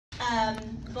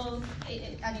both,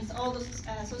 and it's all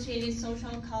associated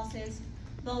social causes,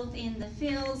 both in the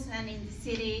fields and in the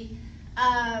city.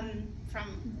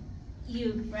 From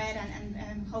you've read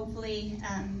and hopefully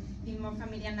be more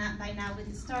familiar by now with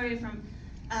the story, from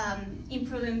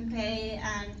improving pay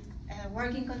and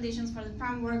working conditions for the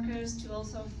farm workers, to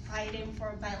also fighting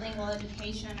for bilingual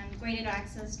education and greater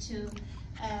access to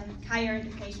higher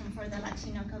education for the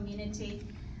Latino community.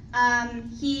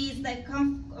 He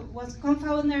was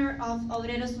co-founder of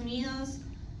Obreros Unidos,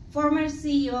 former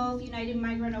CEO of United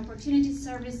Migrant Opportunity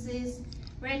Services,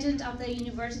 regent of the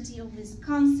University of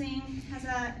Wisconsin.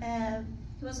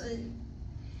 He was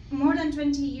more than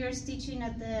 20 years teaching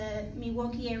at the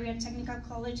Milwaukee Area Technical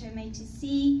College,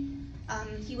 MATC.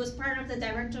 He was part of the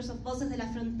directors of Voces de la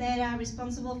Frontera,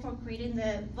 responsible for creating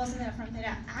the Voces de la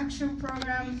Frontera Action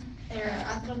Program, their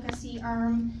advocacy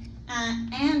arm.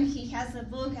 And he has a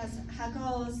book, as Jacob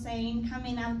was saying,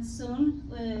 coming out soon,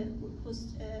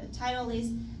 whose title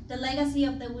is The Legacy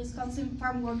of the Wisconsin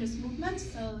Farm Workers Movement.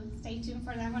 So stay tuned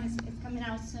for that one. It's coming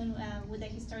out soon with the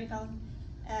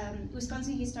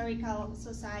Wisconsin Historical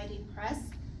Society Press.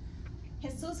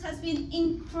 Jesus has been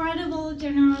incredibly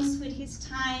generous with his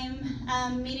time,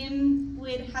 meeting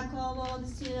with Jacobo, the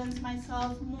students,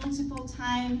 myself, multiple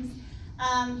times.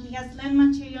 He has lent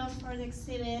materials for the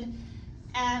exhibit,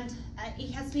 and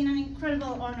it has been an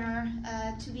incredible honor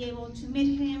to be able to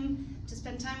meet him, to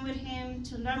spend time with him,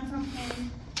 to learn from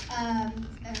him. And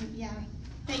yeah,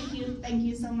 thank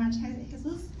you so much,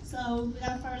 Jesus. So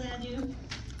without further ado,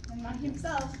 the man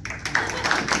himself.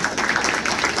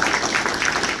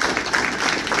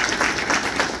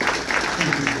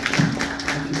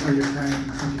 Thank you for your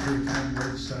kind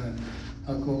words,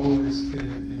 Jacobo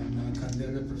and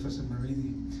Candela, Professor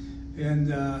Marini. And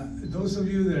those of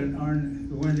you that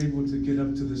weren't able to get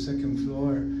up to the second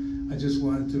floor, I just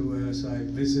want to, as I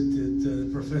visited the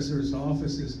professor's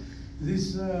offices,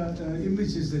 these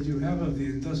images that you have of the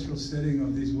industrial setting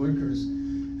of these workers,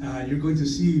 you're going to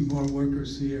see more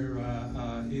workers here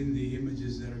in the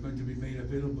images that are going to be made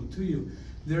available to you.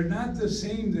 They're not the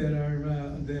same that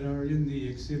are in the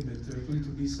exhibit. There are going to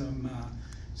be some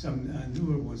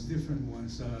newer ones, different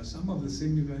ones. Some of the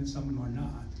same events, some are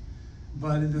not.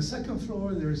 But in the second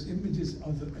floor, there's images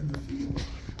in the field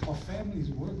of families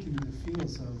working in the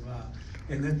fields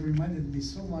and that reminded me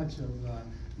so much of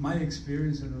my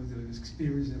experience and of the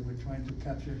experience that we're trying to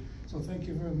capture. So thank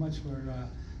you very much for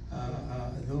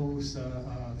those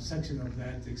section of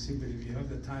that exhibit if you have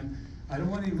the time. I don't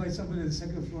want to invite somebody to the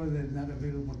second floor that's not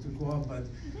available to go up, but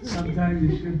sometime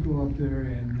you should go up there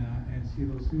and see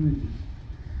those images.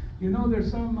 You know,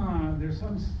 there's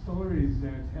some stories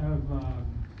that have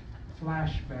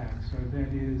flashbacks, or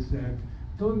that is that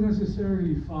don't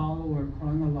necessarily follow a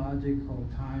chronological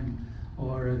time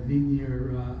or a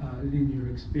linear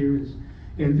experience,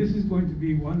 and this is going to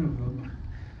be one of them,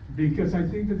 because I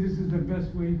think that this is the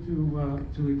best way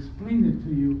to explain it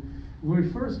to you. We're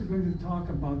first going to talk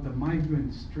about the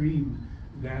migrant stream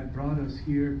that brought us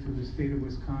here to the state of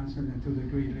Wisconsin and to the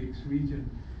Great Lakes region.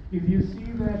 If you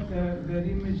see that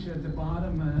image at the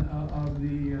bottom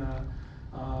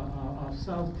of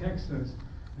South Texas,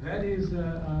 that is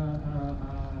the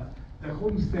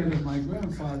homestead of my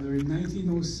grandfather in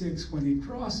 1906, when he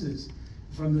crosses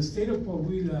from the state of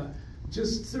Coahuila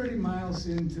just 30 miles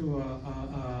into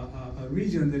a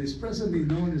region that is presently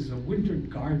known as the Winter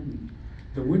Garden.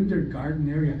 The Winter Garden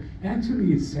area.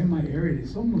 Actually, it's semi-arid.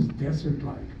 It's almost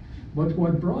desert-like. But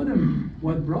what brought him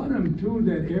to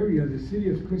that area, the city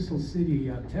of Crystal City,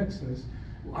 Texas,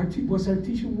 was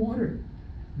artesian water.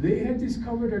 They had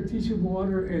discovered artesian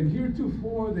water, and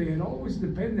heretofore they had always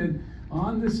depended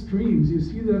on the streams. You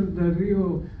see the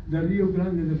Rio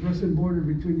Grande, the present border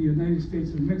between the United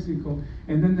States and Mexico,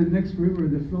 and then the next river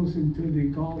that flows into the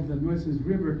Gulf, the Nueces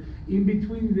River. In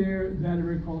between there, that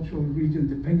agricultural region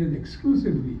depended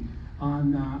exclusively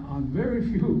on very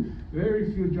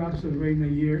few drops of rain a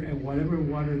year and whatever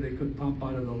water they could pump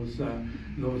out of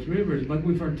those rivers. But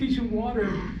with artesian water,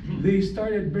 they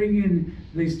started bringing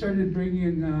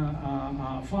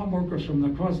farm workers from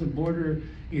across the border.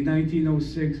 In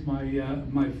 1906,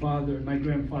 my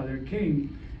grandfather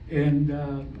came, and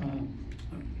a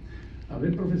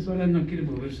ver, profesora, no quiere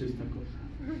moverse esta cosa.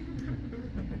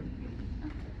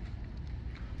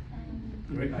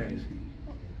 Right, I see.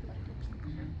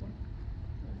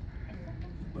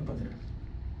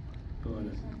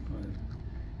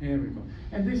 There we go.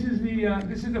 And this is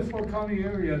the 4-county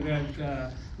area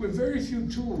that, with very few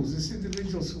tools, these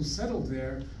individuals who settled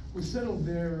there,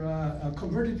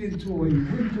 converted into a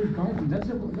winter garden. That's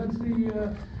the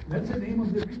name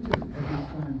of the region at this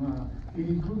time. It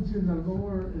includes in the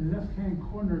lower left-hand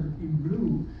corner in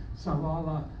blue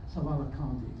Zavala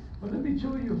County. But let me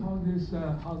show you how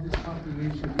this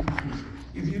population increased.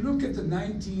 If you look at the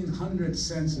 1900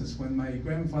 census, when my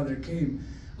grandfather came,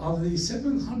 of the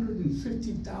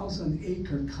 750,000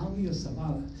 acre county of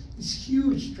Zavala, it's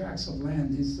huge tracts of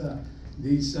land. This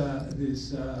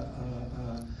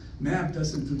map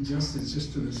doesn't do justice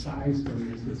just to the size or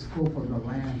the scope of the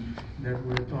land that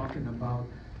we're talking about.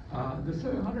 The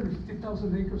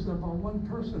 750,000 acres is about one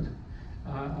person.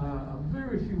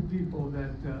 Very few people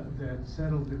that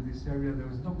settled in this area. There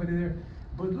was nobody there.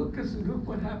 But look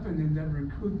what happened in that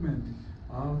recruitment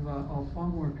of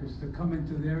farm workers to come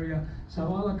into the area.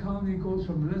 Zavala County goes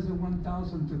from less than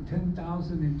 1,000 to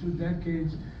 10,000 in 2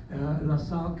 decades. La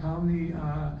Salle County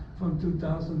from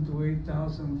 2,000 to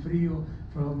 8,000. Frio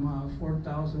from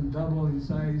 4,000, double in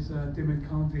size. Dimmitt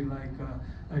County, like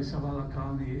Zavala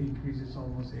County, increases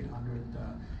almost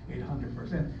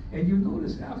 800%. And you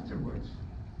notice afterwards,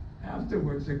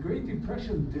 the Great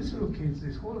Depression dislocates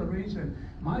this whole arrangement.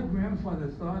 My grandfather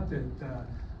thought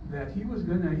that he was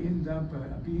going to end up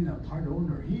being a part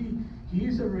owner.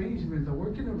 His arrangement, the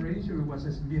working arrangement, was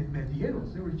as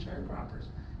medieros. They were sharecroppers.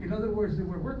 In other words, they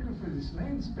were working for these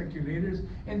land speculators,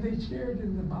 and they shared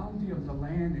in the bounty of the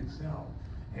land itself.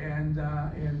 And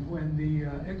when the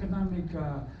economic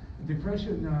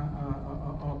depression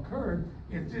occurred,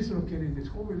 it dislocated this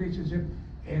whole relationship,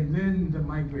 and then the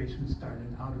migration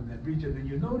started out of that region. And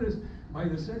you notice by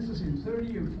the census in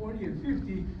 30 and 40 and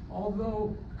 50,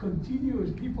 although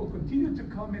people continue to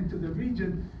come into the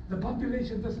region, the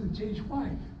population doesn't change.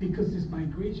 Why? Because this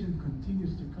migration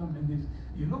continues to come. And if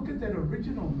you look at that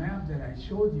original map that I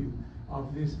showed you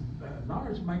of this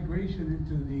large migration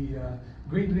into the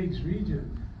Great Lakes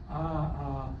region,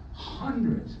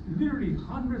 literally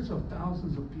hundreds of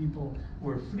thousands of people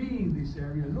were fleeing this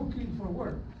area looking for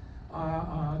work.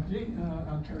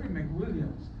 Terry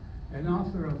McWilliams, an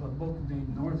author of a book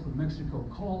named North of Mexico,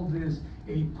 called this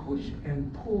a push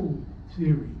and pull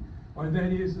theory. Or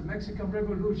that is, the Mexican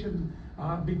Revolution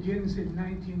begins in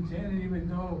 1910, and even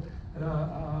though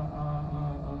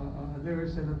there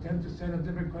is an attempt to set a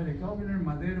democratic governor,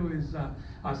 Madero is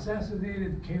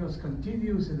assassinated, chaos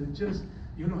continues, and it just,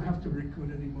 you don't have to recruit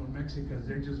any more Mexicans.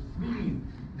 They're just fleeing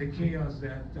the chaos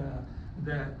that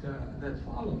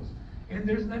follows. And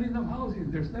there's not enough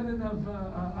housing. There's not enough.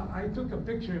 I took a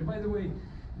picture, and by the way,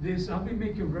 I'll be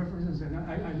making references, and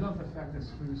I love the fact that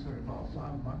students are involved. So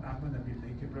I'm going to be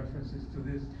making references to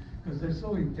this because they're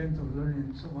so intent on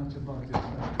learning so much about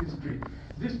this history.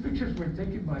 These pictures were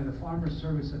taken by the Farmer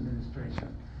Service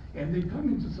Administration, and they come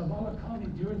into Zavala County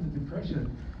during the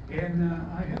Depression. And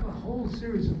I have a whole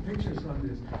series of pictures on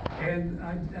this. And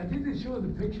I didn't show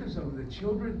the pictures of the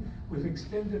children with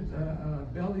extended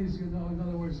bellies, you know, in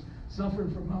other words, suffering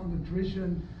from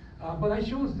malnutrition. But I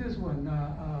chose this one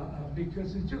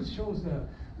because it just shows the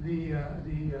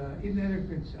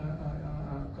inadequate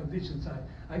conditions.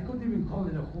 I couldn't even call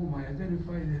it a home. I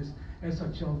identified this as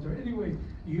a shelter. Anyway,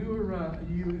 if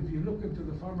you look into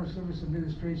the Farmer Service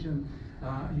Administration,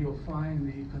 you'll find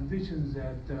the conditions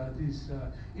that these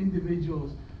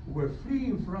individuals were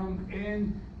fleeing from,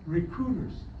 and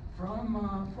recruiters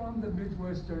from the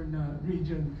Midwestern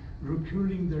region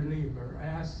recruiting their labor.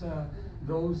 As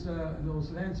those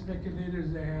land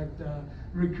speculators that had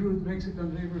recruited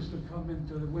Mexican laborers to come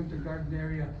into the Winter Garden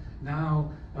area,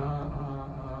 now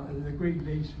the Great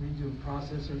Lakes region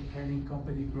processors, canning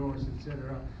company, growers,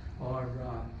 etc.,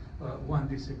 want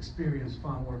these experienced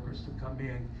farm workers to come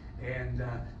in. And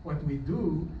what we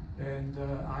do, and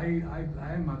I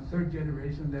am a third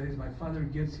generation, that is, my father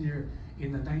gets here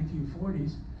in the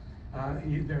 1940s.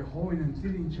 They're hoeing and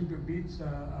thinning sugar beets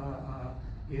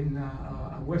in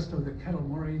west of the Kettle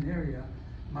Moraine area.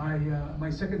 My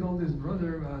second oldest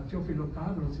brother, Teofilo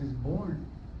Cadros, is born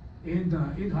in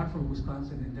Hartford,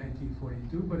 Wisconsin in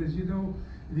 1942. But as you know,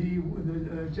 the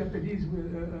Japanese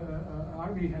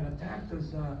army had attacked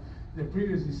us. The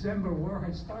previous December war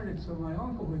had started, so my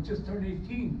uncle, who had just turned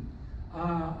 18,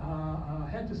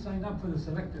 had to sign up for the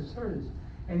selective service.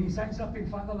 And he signs up in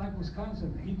Fond du Lac,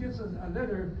 Wisconsin. He gets a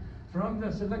letter from the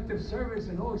selective service,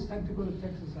 and oh, it's time to go to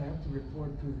Texas. I have to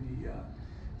report to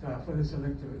for the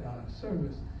selective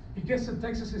service. He gets to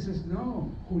Texas and says, no,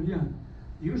 Julian,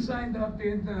 you signed up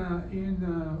in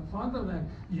Fond du Lac.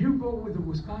 You go with the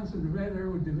Wisconsin Red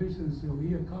Arrow Division. So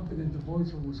he accompanied the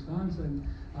boys from Wisconsin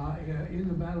in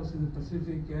the battles in the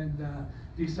Pacific and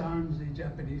disarms the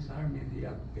Japanese army in the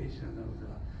occupation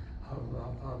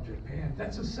of Japan.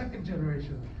 That's the second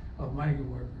generation of migrant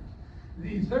workers.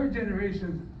 The third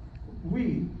generation,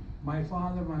 my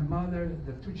father, my mother,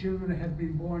 the two children had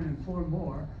been born, and four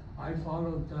more. I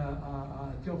followed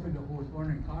Teofilo, who was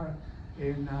born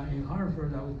in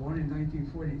Hartford. I was born in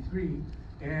 1943.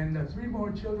 And 3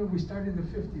 more children we started in the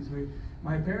 50s.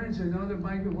 My parents and other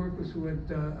migrant workers who had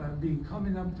been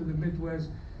coming up to the Midwest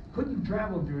couldn't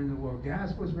travel during the war.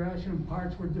 Gas was rationed,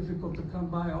 parts were difficult to come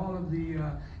by. All of the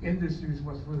industries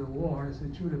was for the war, as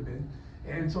it should have been.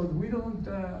 And so they don't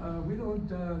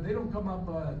come up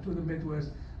to the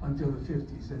Midwest until the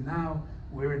 50s. And now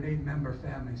we're an 8-member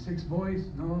family. 6 boys,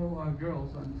 no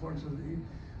girls, unfortunately.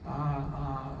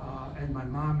 And my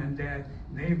mom and dad,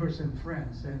 neighbors and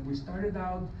friends. And we started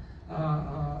out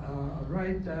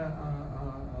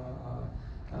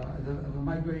the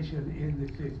migration in the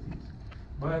 50s.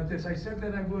 But as I said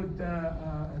that I would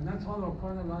not follow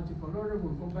chronological order,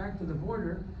 we'll go back to the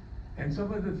border and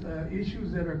some of the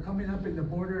issues that are coming up in the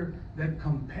border that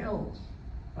compels.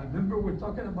 Remember, we're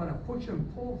talking about a push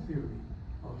and pull theory,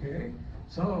 okay?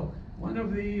 So one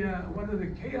of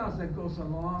the chaos that goes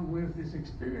along with this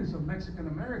experience of Mexican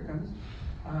Americans.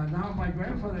 Now my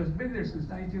grandfather has been there since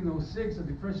 1906. The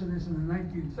Depression is in the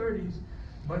 1930s,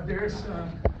 but there's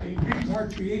a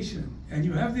repatriation, and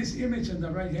you have this image on the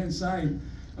right-hand side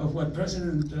of what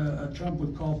President Trump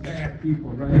would call bad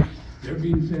people, right? They're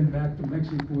being sent back to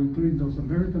Mexico, including those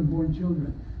American-born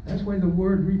children. That's why the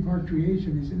word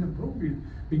repatriation is inappropriate,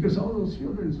 because all those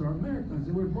children are Americans.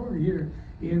 They were born here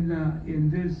in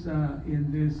this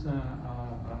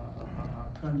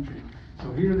country.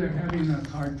 So here they're having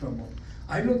car trouble.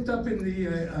 I looked up in the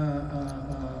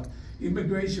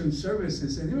immigration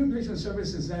services, and immigration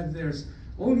services said there's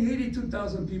only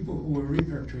 82,000 people who were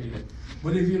repatriated.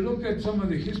 But if you look at some of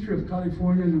the history of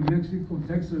California, New Mexico,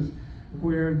 Texas,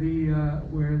 where the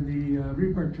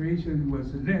repatriation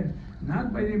was led,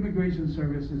 not by the immigration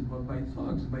services, but by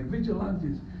thugs, by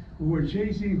vigilantes, who were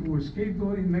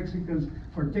scapegoating Mexicans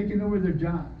for taking over their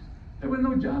jobs. There were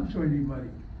no jobs for anybody,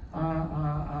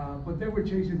 but they were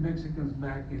chasing Mexicans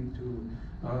back into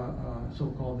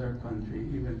so-called their country,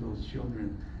 even those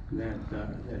children that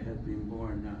had been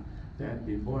born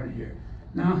here.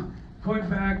 Now, going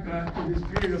back to this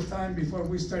period of time before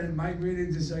we started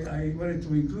migrating, I wanted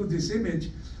to include this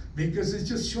image because it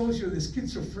just shows you the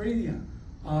schizophrenia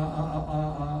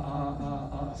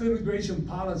of immigration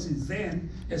policies then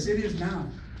as it is now.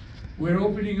 We're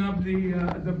opening up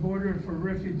the border for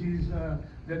refugees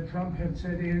that Trump had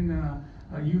set in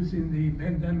using the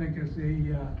pandemic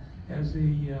as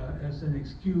an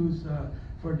excuse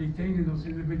for detaining those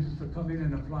individuals to come in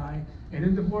and apply. And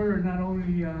in the border, not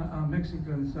only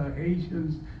Mexicans,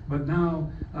 Haitians, but now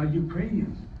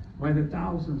Ukrainians, by the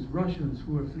thousands, Russians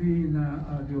who are fleeing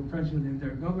the oppression in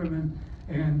their government.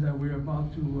 And we're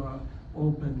about to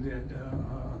open that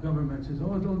government says,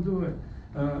 oh, don't do it.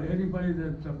 Anybody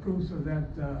that approves of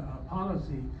that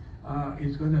policy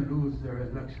is going to lose their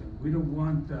election. We don't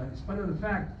want, in spite of the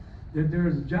fact that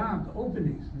there's job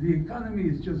openings, the economy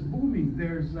is just booming.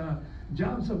 There's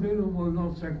jobs available in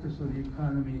all sectors of the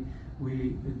economy.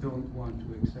 We don't want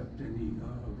to accept any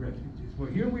refugees. Well,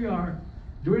 here we are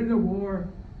during the war,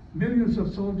 millions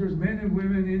of soldiers, men and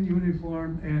women in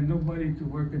uniform, and nobody to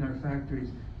work in our factories.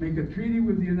 Make a treaty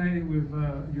with the United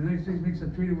States makes a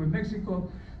treaty with Mexico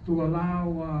to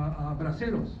allow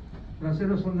braceros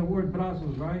from the word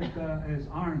brazos, right, as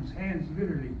arms, hands,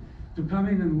 literally, to come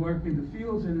in and work in the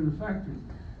fields and in the factories.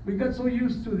 We got so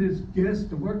used to this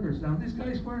guest workers. Now, these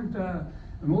guys weren't,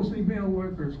 mostly male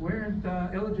workers, weren't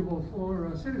eligible for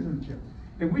citizenship.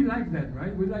 And we like that,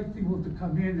 right? We like people to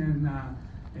come in and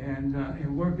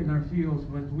work in our fields,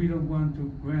 but we don't want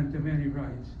to grant them any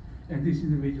rights. And these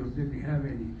individuals didn't have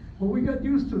any. But we got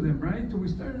used to them, right? So we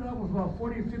started out with about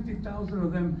 40,000 or 50,000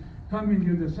 of them coming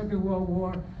during the Second World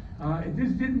War.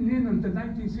 This didn't end until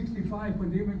 1965 when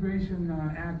the Immigration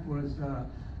Act was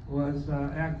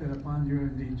acted upon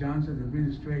during the Johnson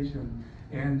administration,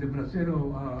 and the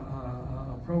Bracero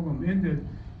program ended,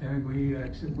 and we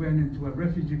went into a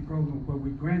refugee program where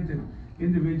we granted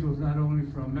individuals not only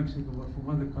from Mexico but from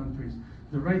other countries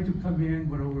the right to come in,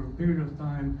 but over a period of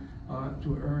time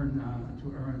to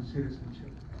earn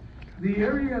citizenship. The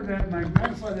area that my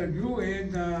grandfather grew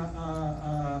in,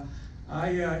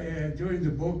 during the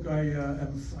book,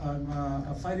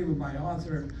 I'm fighting with my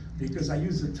author because I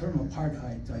use the term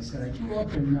apartheid. I said I grew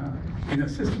up in a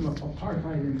system of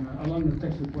apartheid along the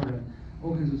Texas border.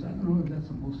 Owen says, I don't know if that's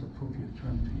the most appropriate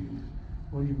term to use.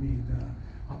 What do you mean?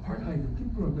 Apartheid, the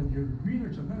people that your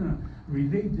readers are going to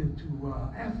relate it to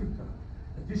Africa.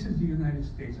 This is the United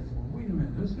States. I said, well, wait a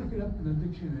minute, let's look it up in the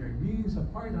dictionary.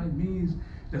 Apartheid means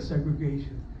the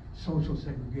segregation. Social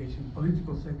segregation,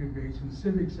 political segregation,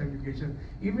 civic segregation,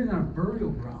 even our burial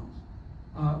grounds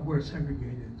were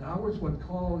segregated. Ours was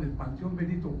called the Panteón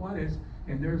Benito Juárez,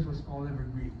 and theirs was called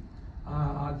Evergreen.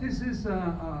 This is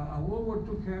a World War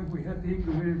II camp. We had the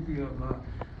ingenuity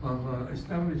of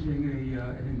establishing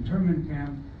an internment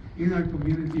camp in our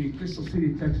community in Crystal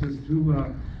City, Texas,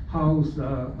 to house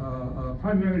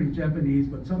primarily Japanese,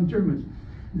 but some Germans.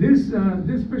 This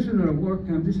prisoner of war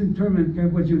camp, this internment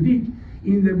camp, was unique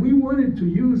in that we wanted to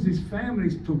use these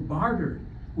families to barter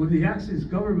with the Axis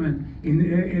government in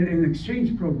an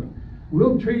exchange program.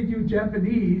 We'll trade you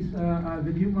Japanese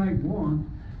that you might want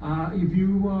if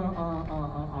you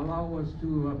allow us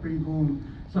to bring home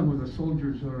some of the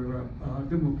soldiers or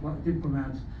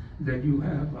diplomats that you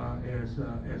have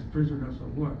as prisoners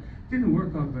of war. Didn't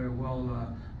work out very well,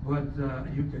 but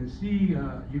you can see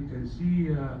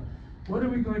what are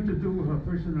we going to do with a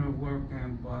prisoner of war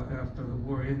camp after the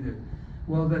war ended?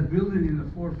 Well, that building in the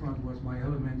forefront was my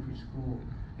elementary school,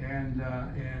 and I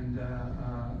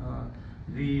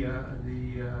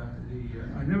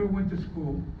never went to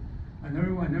school. I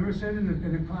never sat in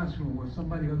a classroom with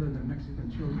somebody other than Mexican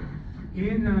children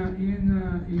in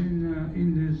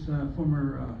this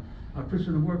former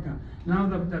prisoner of war camp. Now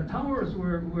the towers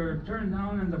were turned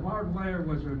down and the barbed wire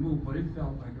was removed, but it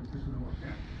felt like a prisoner of war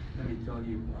camp. Let me tell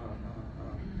you.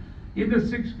 In the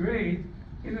sixth grade,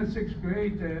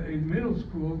 in middle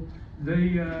school, the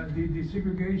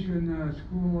desegregation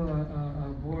school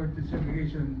board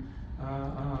desegregation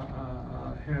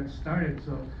had started.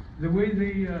 So the way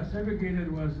they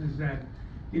segregated is that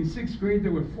in sixth grade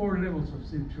there were 4 levels of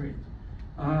citrate.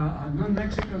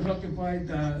 Non-Mexicans occupied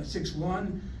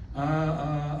 6-1.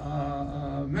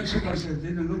 Mexicans that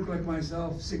didn't look like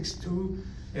myself 6-2.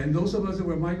 And those of us that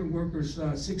were migrant workers,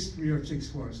 6-3 or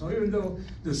 6-4. So even though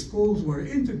the schools were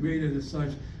integrated as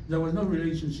such, there was no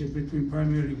relationship between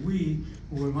primarily we,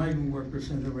 who were migrant workers,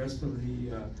 and the rest of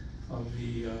the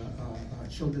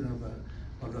children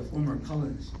of the former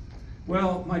colonies.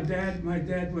 Well, my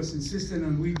dad was insistent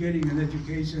on we getting an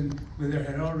education, where there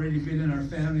had already been in our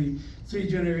family 3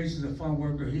 generations of farm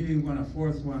worker. He didn't want a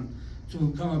 4th one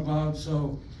to come about.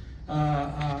 So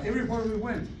everywhere we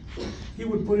went, he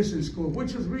would put us in school,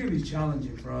 which was really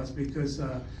challenging for us because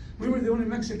we were the only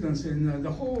Mexicans in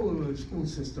the whole school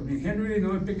system. In Henry,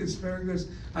 Illinois, picking asparagus.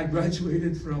 I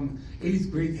graduated from 8th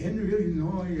grade Henry,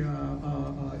 Illinois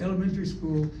elementary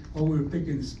school while we were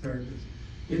picking asparagus.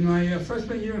 In my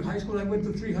freshman year in high school, I went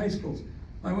to 3 high schools.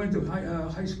 I went to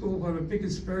high school while we were picking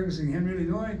asparagus in Henry,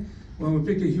 Illinois, when we were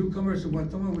picking cucumbers in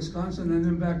Watoma, Wisconsin, and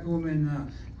then back home in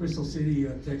Crystal City,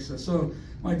 Texas. So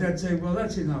my dad said, "Well,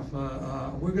 that's enough.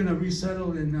 We're going to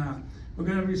resettle in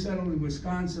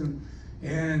Wisconsin."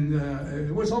 And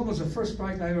it was almost the first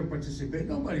strike I ever participated.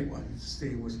 Nobody wanted to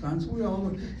stay in Wisconsin. We all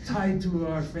were tied to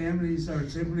our families, our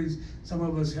siblings. Some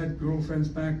of us had girlfriends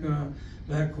back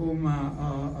home.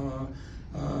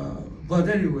 But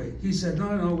anyway, he said,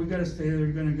 no, we got to stay there.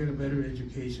 You're going to get a better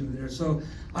education there. So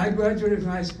I graduated from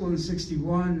high school in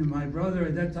 '61. My brother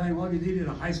at that time, all he needed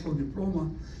a high school diploma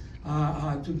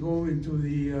to go into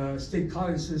the state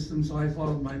college system. So I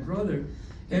followed my brother.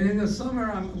 And in the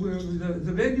summer,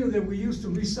 the venue that we used to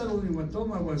resettle in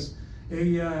Watoma was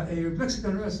a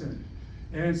Mexican restaurant.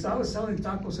 And so I was selling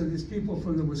tacos, and these people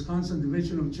from the Wisconsin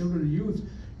Division of Children and Youth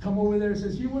come over there and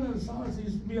says, "You one of the Salas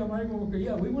used to be a migrant worker?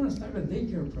 Yeah, we want to start a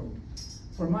daycare program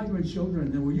for migrant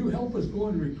children. And will you help us go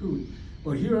and recruit?"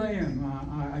 Well, here I am.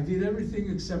 I did everything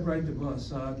except ride the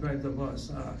bus.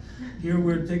 Here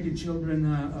we're taking children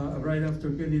right after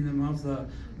getting them off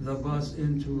the bus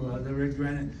into the Red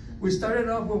Granite. We started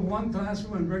off with 1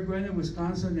 classroom in Red Granite,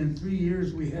 Wisconsin. In 3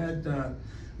 years, we had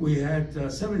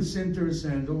 7 centers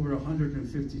and over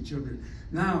 150 children.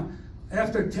 Now,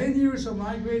 after 10 years of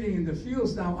migrating in the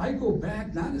fields, now I go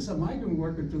back, not as a migrant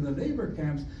worker to the labor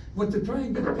camps, but to try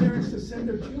and get parents to send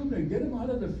their children, get them out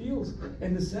of the fields,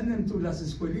 and to send them to las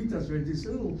escuelitas, right? These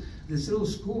little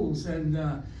schools, and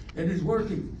it's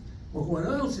working. But what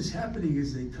else is happening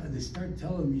is they start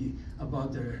telling me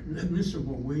about their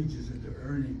miserable wages that they're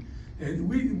earning.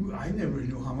 And I never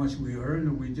knew how much we earned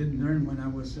or we didn't earn when I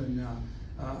was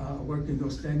working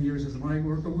those 10 years as a migrant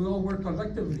worker. We all work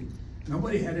collectively.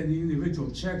 Nobody had any individual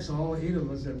checks. All 8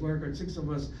 of us that work, or 6 of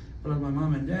us, plus my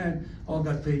mom and dad, all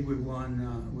got paid with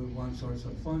one source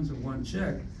of funds or 1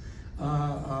 check.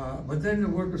 But then the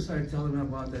workers started telling me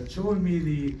about that, showing me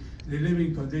the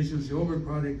living conditions, the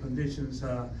overcrowded conditions,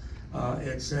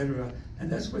 etc. And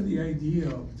that's when the idea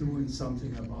of doing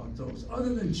something about those,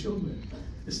 other than children,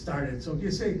 started. So if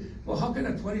you say, well, how can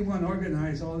a 21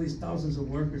 organize all these thousands of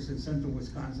workers in central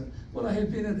Wisconsin? Well, I had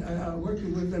been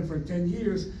working with them for 10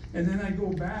 years, and then I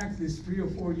go back these 3 or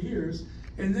 4 years,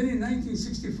 and then in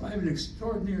 1965, an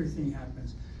extraordinary thing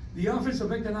happens. The Office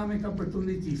of Economic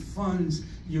Opportunity funds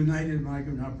United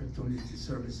Migrant Opportunity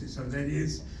Services, so that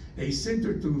is a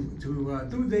center to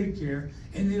do daycare,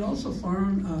 and it also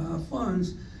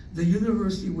funds the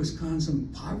University of Wisconsin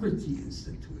Poverty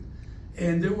Institute.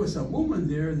 And there was a woman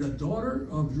there, the daughter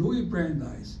of Louis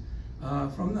Brandeis,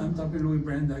 I'm talking Louis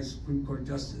Brandeis, Supreme Court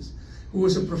Justice, who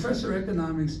was a professor of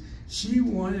economics. She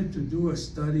wanted to do a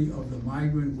study of the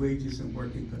migrant wages and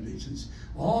working conditions.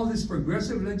 All this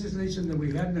progressive legislation that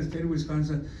we had in the state of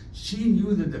Wisconsin, she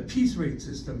knew that the piece rate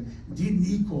system didn't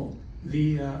equal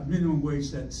the minimum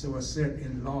wage that was set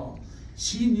in law.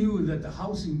 She knew that the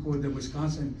housing code that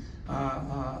Wisconsin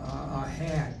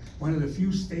had, one of the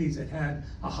few states that had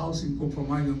a housing code for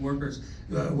migrant workers,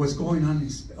 was going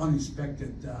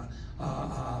uninspected,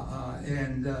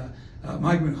 and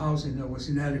migrant housing that was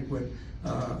inadequate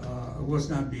was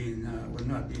not being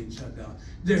shut down.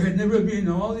 There had never been,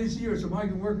 all these years of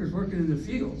migrant workers working in the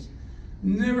fields,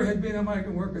 never had been a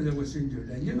migrant worker that was injured.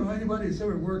 And you know, anybody that's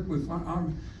ever worked with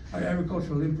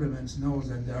agricultural implements knows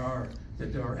that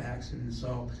there are accidents.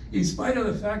 So in spite of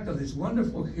the fact of this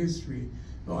wonderful history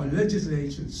on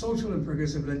legislation, social and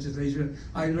progressive legislation,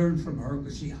 I learned from her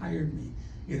because she hired me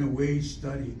in a wage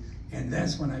study. And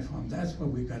that's when I found that's what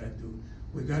we gotta do.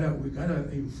 We gotta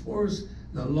enforce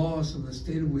the laws of the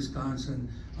state of Wisconsin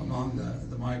among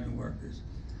the migrant workers.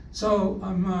 So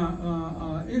I'm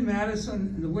in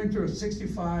Madison in the winter of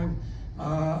 '65,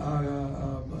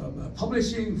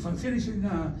 finishing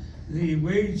the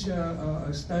wage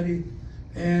study,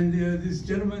 and this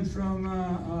gentleman from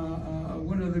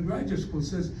one of the graduate schools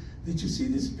says, "Did you see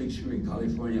this picture in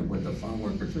California of what the farm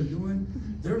workers are doing?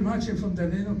 They're marching from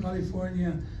Latino,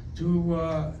 California to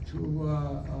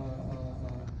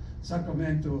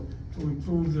Sacramento to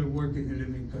improve their working and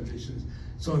living conditions."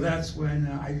 So that's when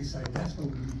I decided that's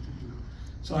what we need to do.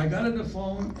 So I got on the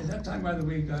phone. At that time, by the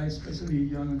way, guys, especially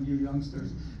you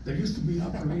youngsters, there used to be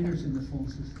operators in the phone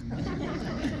system.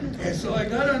 And so I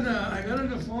got on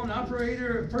the phone,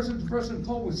 operator, person-to-person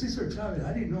call with Cesar Chavez.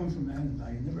 I didn't know him from Adam.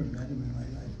 I never met him in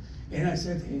my life. And I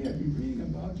said, "Hey, I've been reading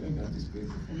about you. I got this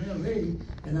paper from LA."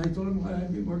 And I told him what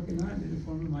I'd been working on as a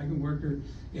former migrant worker.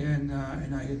 And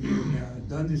I had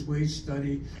done this wage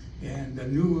study and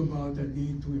knew about the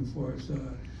need to enforce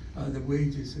the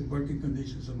wages and working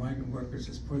conditions of migrant workers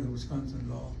as per the Wisconsin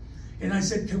law. And I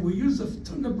said, "Can we use the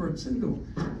Thunderbird symbol?"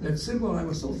 That symbol, I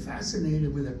was so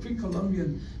fascinated with the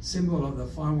pre-Columbian symbol of the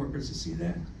farm workers. You see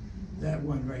that? That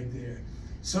one right there.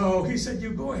 So he said,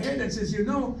 "You go ahead," and says, "You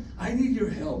know, I need your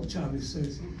help," Chavez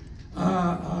says.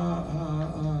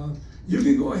 "You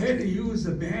can go ahead and use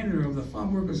the banner of the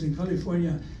farm workers in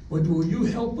California, but will you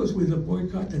help us with the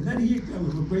boycott?" And then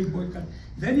with a great boycott.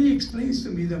 Then he explains to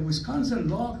me that Wisconsin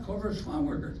law covers farm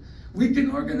workers. We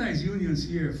can organize unions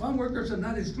here. Farm workers are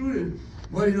not excluded,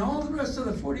 but in all the rest of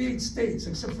the 48 states,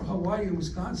 except for Hawaii and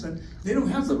Wisconsin, they don't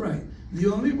have the right. The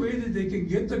only way that they can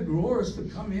get the growers to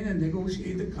come in and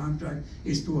negotiate the contract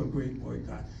is through a great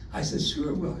boycott. I said,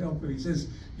 "Sure, we'll help you." He says,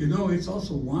 "You know, it's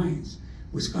also wines.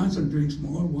 Wisconsin drinks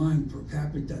more wine per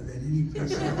capita than any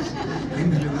place else in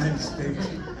the United States."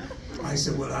 I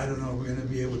said, "Well, I don't know if we're going to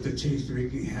be able to change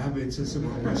drinking habits." I said,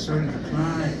 "Well, we're certainly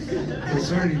trying.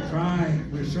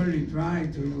 We're certainly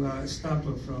trying to stop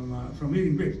them from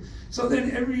eating grapes." So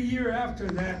then every year after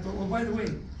that, well, by the way,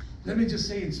 let me just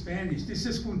say in Spanish, this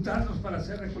is juntarnos para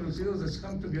ser reconocidos. Let's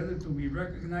come together to be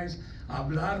recognized.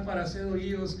 Hablar para ser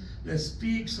oídos. Let's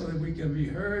speak so that we can be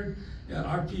heard.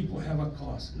 Our people have a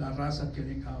cause. La raza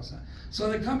tiene causa. So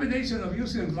the combination of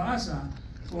using raza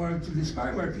to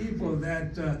describe our people,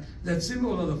 that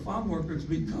symbol of the farm workers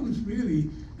becomes really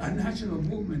a national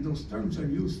movement. Those terms are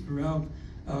used throughout,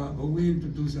 but we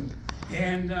introduce them.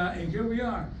 And here we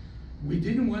are. We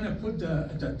didn't want to put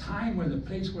the time or the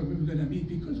place where we were going to meet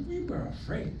because we were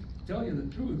afraid, to tell you the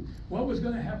truth. What was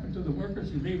going to happen to the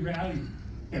workers if they rallied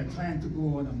and planned to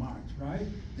go on a march, right?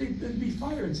 They'd be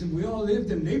fired. And we all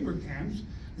lived in labor camps.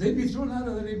 They'd be thrown out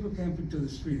of the labor camp into the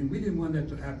street, and we didn't want that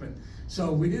to happen.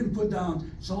 So we didn't put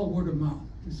down, it's all word of mouth.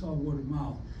 It's all word of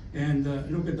mouth. And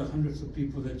look at the hundreds of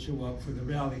people that show up for the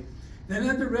rally. Then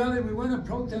at the rally, we went to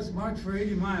protest march for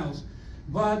 80 miles.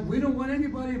 But we don't want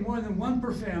anybody more than one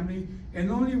per family and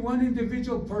only one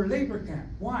individual per labor camp.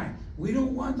 Why? We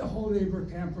don't want the whole labor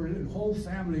camp or whole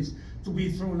families to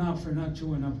be thrown out for not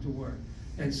showing up to work.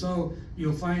 And so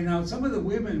you'll find out some of the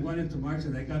women wanted to march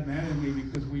and they got mad at me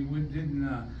because we didn't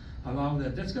allow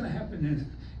that. That's going to happen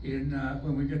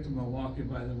when we get to Milwaukee,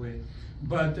 by the way.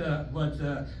 But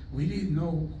we didn't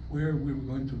know where we were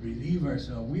going to relieve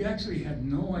ourselves. We actually had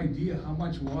no idea how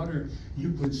much water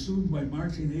you consumed by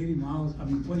marching 20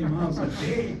 miles a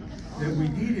day that we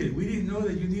needed. We didn't know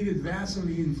that you needed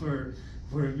Vaseline for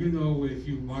For if you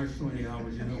march 20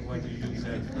 hours, you know what you use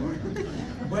that for.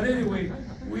 But anyway,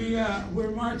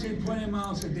 we're marching 20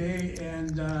 miles a day, and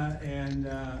that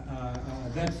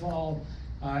fall,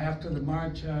 after the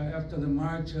march,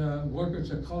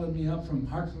 workers are calling me up from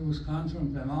Hartford,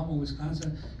 Wisconsin, from Alma,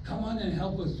 Wisconsin. Come on and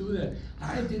help us do that.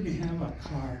 I didn't have a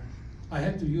car. I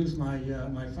had to use my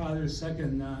father's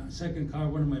second car,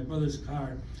 one of my brother's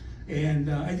car. And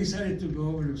I decided to go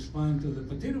over to respond to the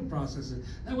potato processor.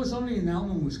 That was only in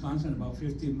Alma, Wisconsin, about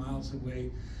 15 miles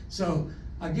away. So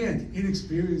again,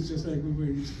 inexperienced, just like we were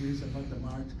inexperienced about the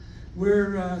march.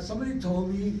 Somebody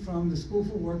told me from the School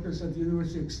for Workers at the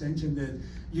University Extension that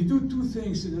you do two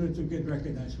things in order to get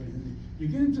recognized for union. You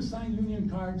get them to sign union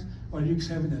cards, or you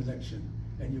have an election.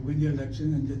 And you win the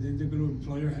election, and the little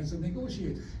employer has to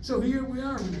negotiate. So here we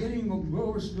are, we're getting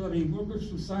workers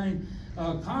to sign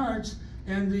cards.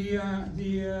 And the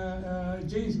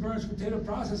James Burns Potato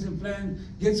Processing Plant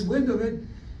gets wind of it.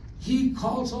 He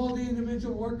calls all the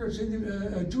individual workers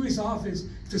to his office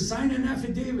to sign an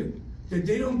affidavit that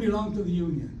they don't belong to the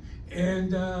union.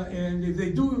 And if they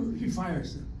do, he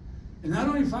fires them. And not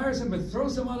only fires them, but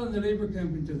throws them out on the labor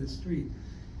camp into the street.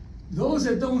 Those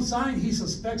that don't sign, he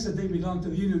suspects that they belong to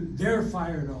the union. They're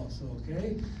fired also,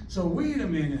 okay? So wait a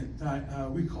minute,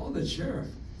 we called the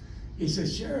sheriff. He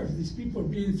says, Sheriff, these people are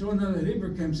being thrown out of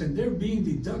labor camps, and they're being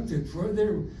deducted for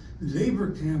their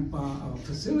labor camp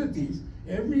facilities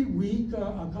every week,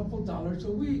 a couple dollars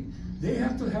a week. They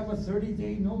have to have a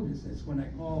 30-day notice. That's when I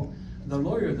call the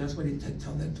lawyer. That's what he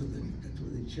tell that to the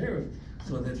sheriff,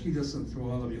 so that he doesn't throw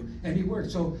all of you. And he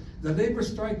worked. So the labor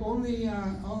strike only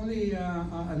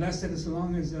lasted as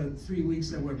long as 3 weeks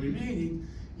that were remaining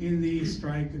in the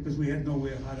strike, because we had no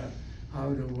way of how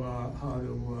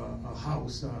to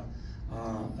house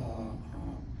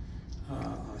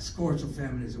scores of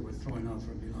families that were thrown out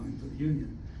for belonging to the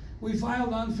union. We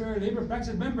filed unfair labor practice.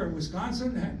 Remember,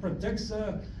 Wisconsin protects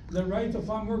the right of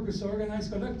farm workers to organize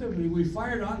collectively. We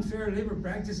fired unfair labor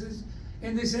practices,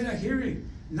 and they set a hearing.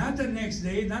 Not the next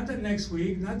day, not the next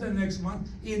week, not the next month,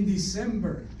 in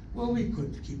December. Well, we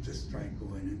could keep the strike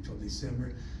going until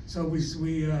December. So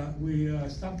we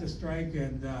stopped the strike,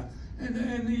 and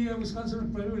the Wisconsin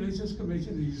Employment Relations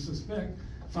Commission, that you suspect,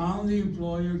 found the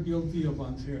employer guilty of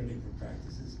unfair labor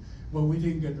practices. But we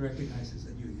didn't get recognized as a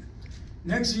union.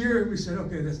 Next year, we said,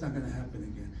 okay, that's not going to happen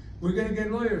again. We're going to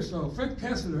get lawyers. So Fred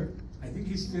Kessler, I think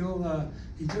he's still,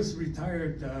 he just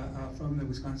retired from the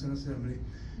Wisconsin Assembly.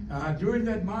 During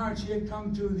that march, he had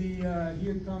come to the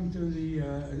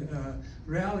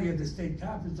rally at the state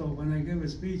capitol when I gave a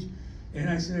speech, and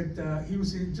I said he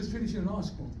was just finishing law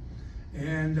school,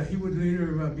 and he would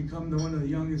later become one of the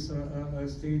youngest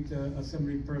state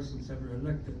assembly persons ever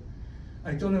elected.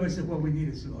 I told him, I said, what we need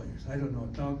is lawyers. I don't know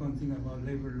a doggone thing about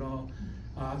labor law.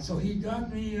 So he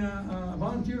got me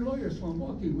volunteer lawyers from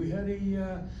Milwaukee. We had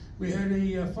a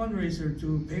fundraiser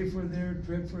to pay for their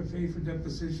trip, pay for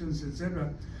depositions,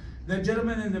 etc. That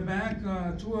gentleman in the back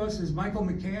to us is Michael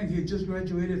McCann. He had just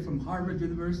graduated from Harvard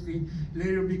University,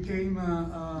 later became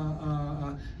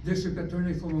a district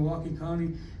attorney for Milwaukee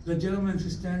County. The gentleman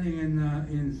who's standing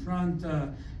in front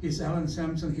is Alan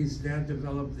Sampson. His dad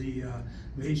developed the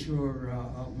Bayshore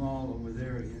Mall over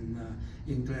there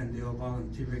in Glendale,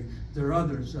 volunteering. There are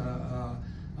others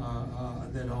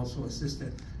that also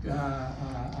assisted.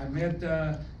 I met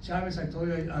Chavez. I told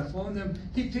you I phoned him.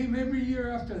 He came every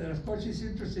year after that. Of course, he's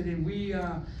interested in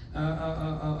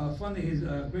funding his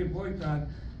great boycott.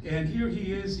 And here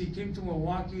he is. He came to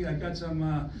Milwaukee. I got some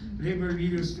labor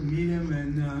leaders to meet him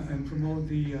and promote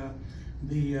the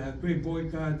great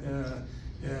boycott.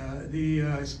 The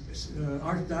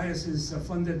Archdiocese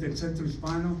funded the Centro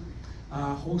Hispano,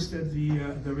 hosted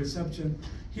the reception.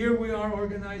 Here we are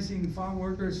organizing farm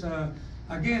workers.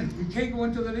 Again, we can't go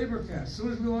into the labor camps. As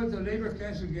soon as we go into the labor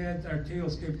camps, we get our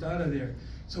tails kicked out of there.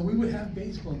 So we would have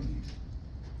baseball teams.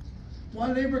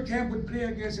 One labor camp would play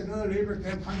against another labor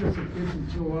camp, hundreds of kids would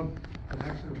show up. And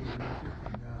actually,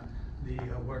 we were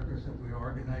the workers that we were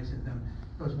organizing them.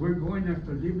 Because we're going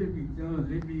after Libby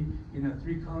in a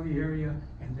 3-county area,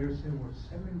 and there were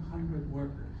 700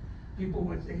 workers. People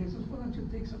would say, Jesus, why don't you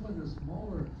take some of the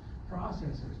smaller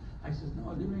processors? I said,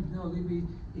 no, Libby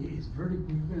is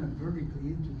vertically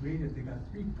integrated. They got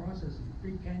 3 processing,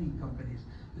 3 canning companies.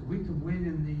 If we could win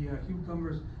in the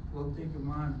cucumbers, we'll take them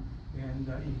on and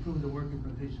improve the working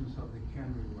conditions of the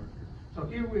cannery workers. So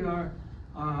here we are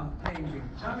playing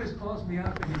games. Chavez calls me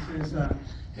up and he says,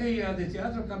 hey, the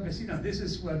Teatro Campesino, this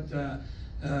is what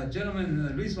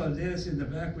gentleman Luis Valdez in the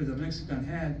back with the Mexican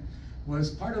hat was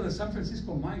part of the San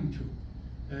Francisco mine troupe.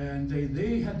 And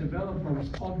they had developed what was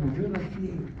called guerrilla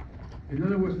theater. In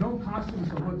other words, no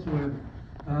costumes whatsoever.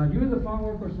 You're the farm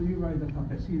worker, so you write the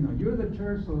campesino. You're the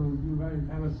church, so you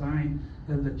have a sign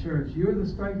of the church. You're the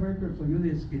strike breaker, so you're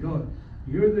the esquidor.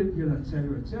 You're the, et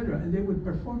cetera, et cetera. And they would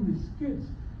perform these skits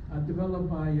developed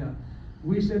by,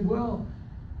 we said, well,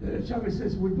 Chavez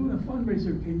says, we're doing a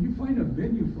fundraiser. Can you find a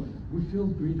venue for them? We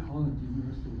filled Great Hall at the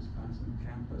University of Wisconsin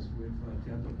campus with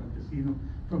Teatro Campesino,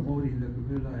 promoting the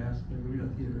guerrilla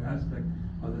theater aspect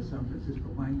of the San Francisco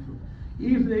Mine Troupe.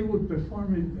 If they would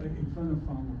perform it in front of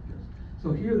farm workers.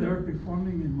 So here they are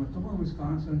performing in Watoma,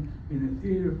 Wisconsin, in a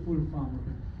theater full of farm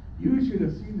workers. You should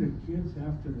have seen the kids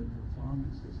after the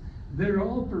performances. They're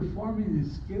all performing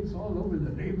these skits all over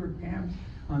the labor camps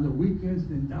on the weekends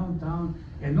in downtown,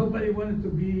 and nobody wanted to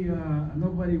be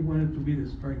the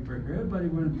strike breaker. Everybody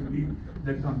wanted to be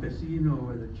the campesino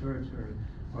or the church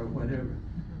or whatever.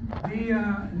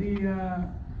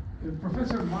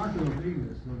 Professor Mark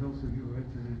Rodriguez, for those of you who read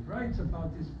it, writes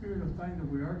about this period of time that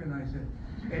we organized it,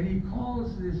 and he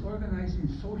calls this organizing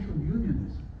social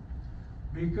unionism,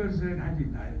 because I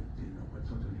didn't know what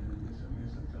social unionism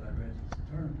is until I read his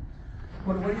term.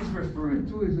 But what he's referring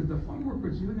to is that the Farm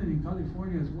Workers Union in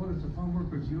California, as well as the Farm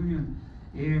Workers Union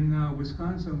in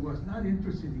Wisconsin, was not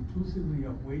interested exclusively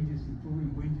of wages,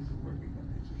 improving wages and working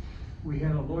conditions. We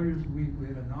had a lawyers' week, we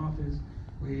had an office,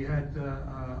 we had,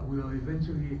 we'll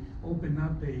eventually open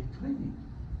up a clinic,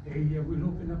 we'll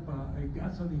open up a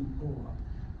gasoline co-op,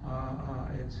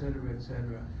 et cetera, et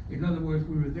cetera. In other words,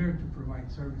 we were there to provide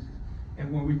services.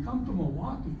 And when we come to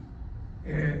Milwaukee,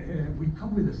 we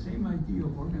come with the same idea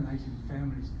of organizing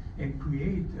families and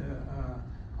create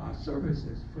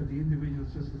services for the individuals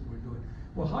just as we're doing.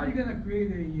 Well, how are you going to create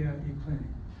a clinic?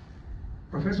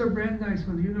 Professor Brandeis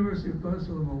from the University of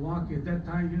Milwaukee, at that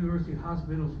time University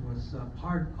Hospitals was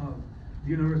part of the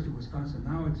University of Wisconsin.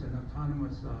 Now it's an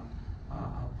autonomous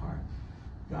part.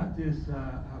 Got this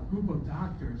group of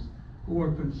doctors who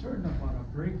were concerned about a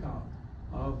breakout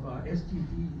of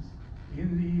STDs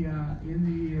in the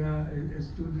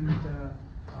student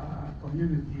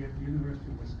community at the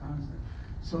University of Wisconsin.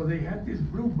 So they had this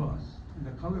blue bus, and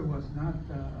the color was not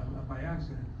by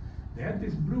accident. They had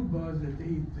this blue bus that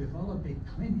they developed a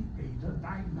clinic, a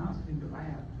diagnostic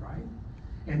lab, right?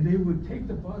 And they would take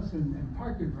the bus and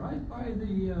park it right by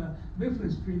the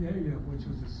Mifflin Street area, which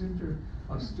was the center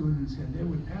of students, and they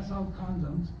would pass out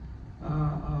condoms,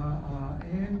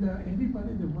 and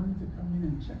anybody that wanted to come in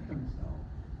and check themselves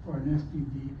for an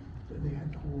STD, they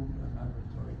had to hold a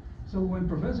laboratory. So when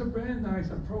Professor Brandeis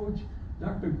approached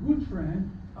Dr. Goodfriend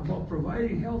about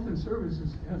providing health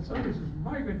services for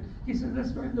migrants, he said,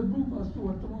 let's drive the blue bus to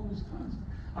Watoma, Wisconsin.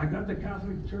 I got the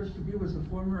Catholic Church to give us a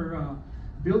former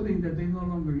building that they no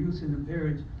longer use in the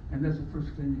parish, and that's the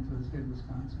first clinic for the state of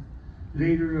Wisconsin.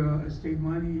 Later, state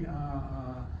money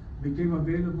became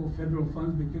available, federal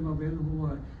funds became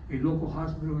available, a local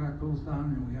hospital got closed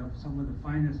down, and we have some of the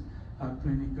finest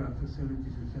clinic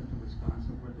facilities in central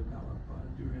Wisconsin were developed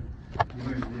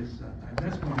during this time.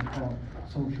 That's what we call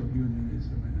social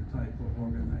unionism and a type of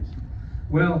organizing.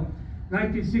 Well,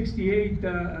 1968,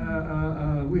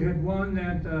 we had won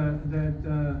that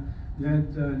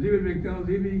Libby McDowell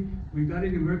Libby. We got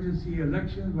an emergency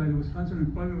election by the Wisconsin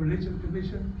Employment Relations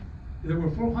Commission. There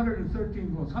were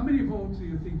 413 votes. How many votes do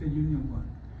you think the union won?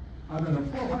 Out of the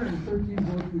 413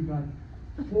 votes, we got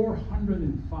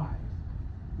 405.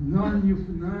 None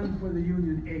for the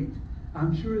union, 8.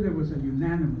 I'm sure there was a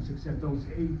unanimous, except those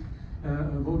 8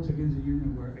 votes against the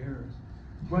union were errors.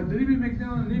 But the Libby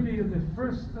McDowell Libby, the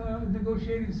first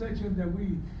negotiating section that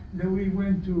we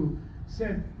went to,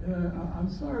 said, I'm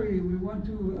sorry, we want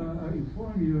to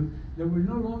inform you that we're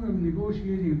no longer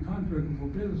negotiating a contract with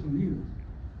Familias Unidas.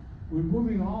 We're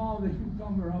moving all the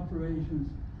cucumber operations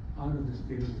out of the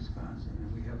state of Wisconsin,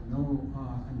 and we have no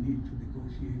need to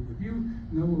negotiate with you,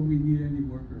 nor will we need any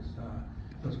workers,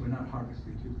 because we're not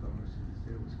harvesting cucumbers in the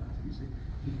state of Wisconsin. You say,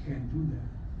 you can't do that.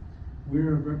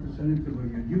 We're a representative of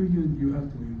your union. You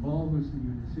have to involve us in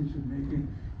your decision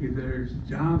making. If there's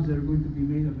jobs that are going to be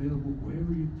made available,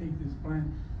 wherever you take this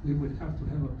plan, we would have to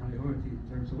have a priority in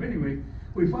terms. So anyway,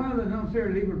 we filed an unfair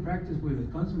labor practice with the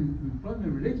Wisconsin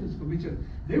Employment Relations Commission.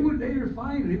 They would later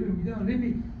find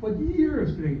Libby, but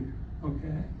years later,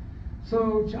 okay?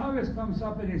 So Chavez comes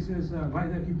up and he says, why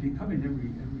that he'd be coming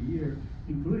every year,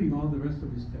 including all the rest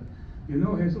of his stuff. You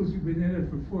know, Jesus, you've been at it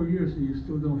for 4 years and you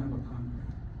still don't have a contract.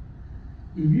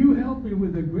 If you help me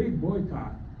with the great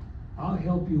boycott, I'll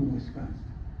help you in Wisconsin.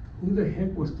 Who the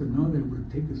heck was to know that it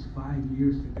would take us 5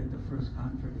 years to get the first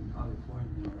contract in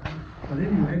California, right? But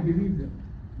anyway, I believe them.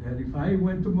 That if I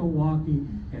went to Milwaukee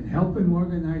and helped him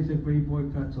organize a great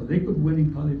boycott so they could win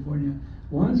in California,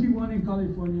 once he won in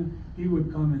California, he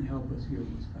would come and help us here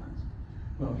in Wisconsin.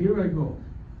 Well, here I go.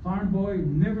 farm boy,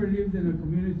 never lived in a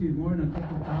community more than a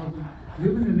couple thousand,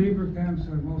 living in labor camps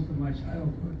for most of my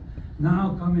childhood.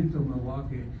 Now coming to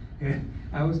Milwaukee, and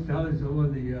I was telling some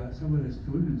of the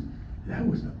students, that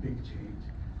was a big change.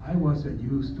 I wasn't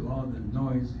used to all the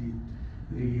noise,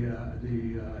 the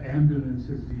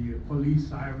ambulances, the police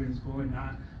sirens going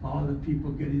on, all the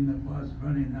people getting the bus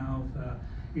running out.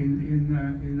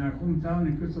 In our hometown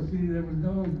in Crystal City, there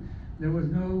was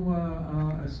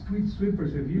no street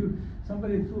sweepers. If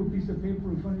somebody threw a piece of paper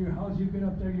in front of your house, you get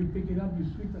up there, you pick it up, you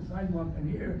sweep the sidewalk,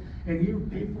 and here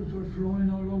papers were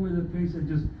flowing all over the place, and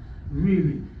just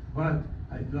really. But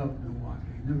I love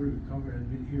Milwaukee. I never recovered. I've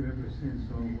been here ever since.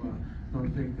 So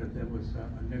don't think that was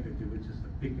a negative. It's just a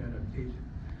big adaptation.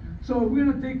 So we're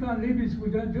gonna take on leaders. We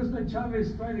got just like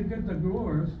Chavez tried to get the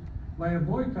growers by a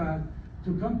boycott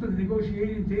to come to the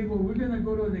negotiating table. We're gonna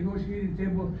go to a negotiating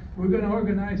table. We're gonna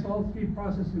organize all 3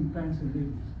 processing plants and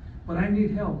leaders. But I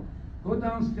need help. Go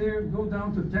downstairs, go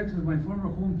down to Texas, my former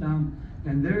hometown,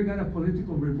 and there got a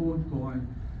political revolt going.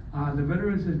 The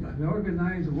veterans have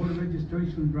organized voter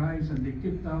registration drives, and they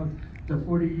kicked out the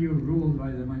 40-year rule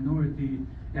by the minority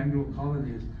Anglo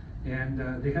colonies, and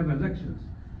they have elections.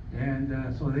 And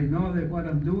so they know that what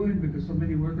I'm doing, because so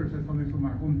many workers are coming from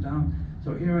our hometown.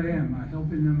 So here I am,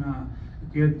 helping them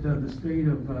get the state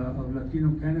of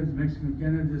Latino candidates, Mexican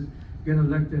candidates, get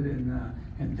elected,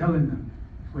 and telling them,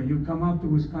 when you come up to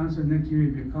Wisconsin next year,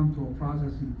 if you come to a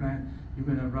processing plant, you're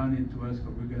going to run into us,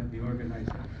 because we're going to be organized.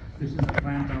 This is a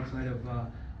plant outside of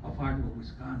Hartwell,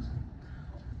 Wisconsin.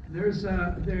 There's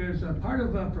a part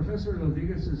of Professor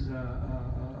Rodriguez's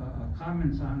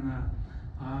comments on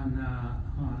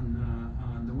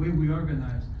the way we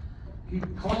organize. He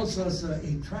calls us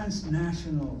a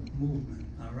transnational movement.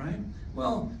 All right.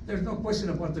 Well, there's no question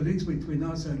about the links between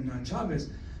us and Chavez.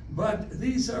 But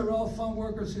these are all farm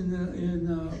workers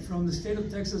from the state of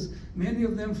Texas, many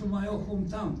of them from my own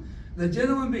hometown. The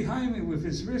gentleman behind me with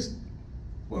his wrist,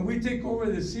 when we take over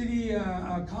the city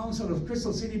council of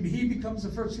Crystal City, he becomes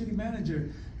the first city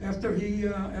manager after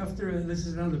this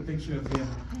is another picture of him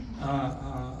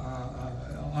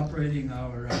operating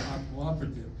our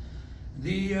cooperative.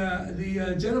 The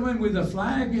gentleman with the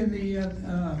flag in the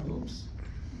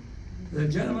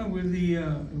gentleman with the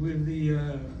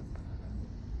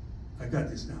I got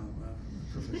this now,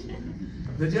 Professor.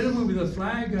 The gentleman with the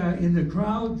flag in the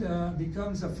crowd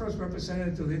becomes the first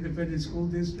representative of the independent school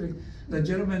district. The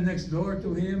gentleman next door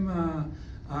to him,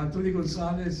 Tully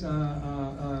Gonzalez,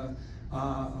 Rodolfo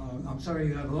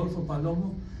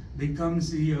Palomo,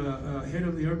 becomes the head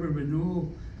of the urban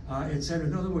renewal, etc.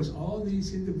 In other words, all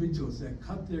these individuals that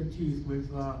cut their teeth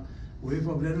with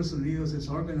Familias Unidas as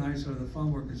organizer of the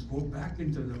farm workers go back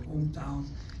into their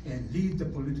hometowns and lead the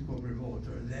political revolt,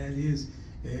 or that is,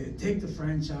 take the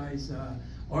franchise,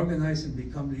 organize and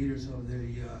become leaders of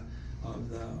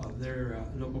their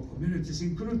local communities,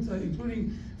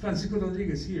 including Francisco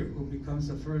Rodriguez here, who becomes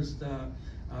the first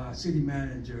city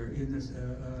manager in this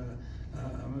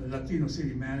Latino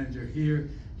city manager here.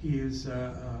 He is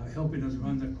helping us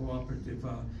run the cooperative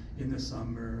in the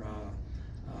summer.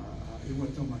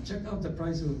 Check out the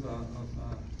price of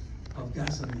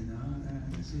gasoline.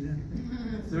 See that?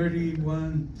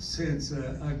 31 cents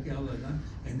a gallon,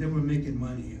 and they were making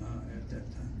money at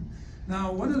that time.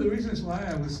 Now, one of the reasons why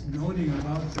I was noting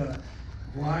about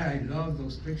why I love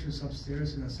those pictures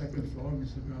upstairs in the second floor,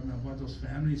 Mr. Grohmann, about those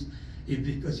families, is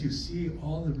because you see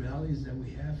all the rallies that we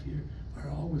have here are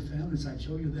all with families. I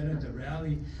show you that at the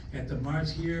rally, at the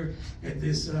march here, at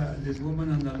this woman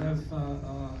on the left,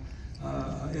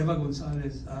 Eva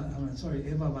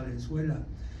Valenzuela,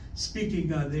 speaking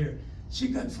there. She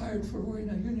got fired for wearing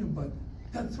a union, but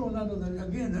got thrown out of the,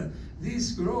 again,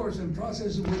 these growers and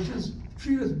processors would just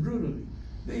treat us brutally.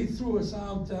 They threw us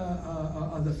out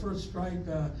of the first strike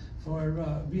for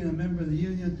being a member of the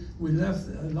union. We left,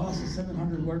 lost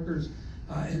 700 workers,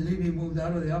 and leaving, moved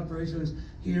out of the operations.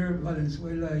 Here,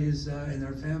 Valenzuela is, and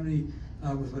her family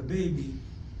with a baby,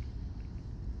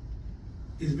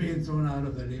 is being thrown out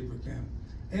of the labor camp.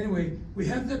 Anyway, we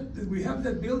have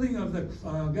that building of the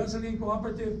gasoline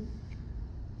cooperative.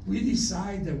 We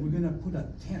decide that we're gonna put a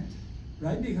tent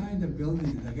right behind the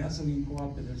building, the gasoline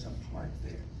cooperative. There's a park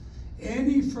there.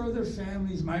 Any further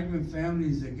families, migrant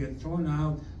families that get thrown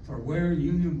out for wearing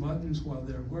union buttons while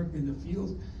they're working the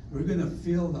fields, we're gonna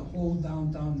fill the whole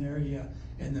downtown area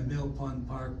and the Mill Pond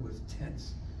Park with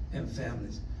tents and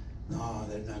families. No,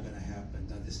 that's not gonna happen.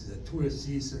 Now, this is a tourist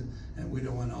season, and we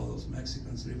don't want all those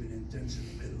Mexicans living in tents in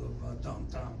the middle of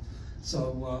downtown.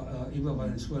 So Eva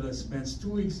Valenzuela spends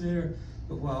 2 weeks there,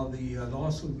 but while the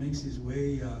lawsuit makes its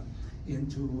way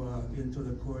into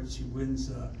the court, she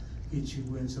wins each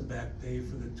wins a back pay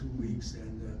for the 2 weeks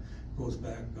and goes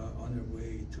back on their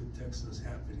way to Texas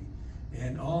happily.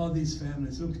 And all these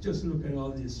families, just look at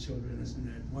all these children, isn't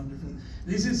it wonderful?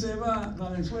 This is Eva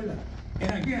Valenzuela.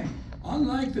 And again,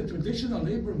 unlike the traditional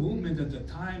labor movement at the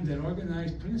time that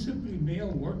organized principally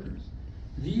male workers,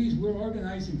 these were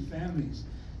organizing families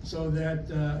so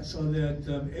that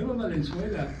Eva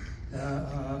Valenzuela,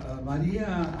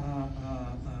 Maria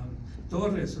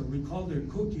Torres, or we called her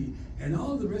Cookie, and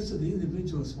all the rest of the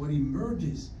individuals, what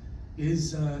emerges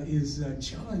is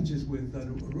challenges with the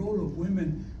role of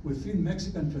women within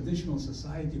Mexican traditional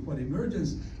society. What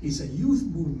emerges is a youth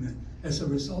movement as a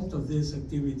result of this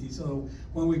activity. So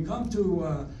when we come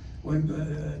to, when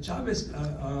Chavez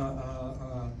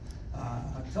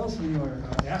tells me or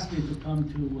asks me to come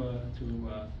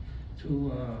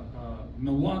to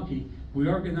Milwaukee, we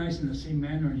organize in the same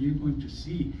manner, and you're going to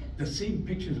see the same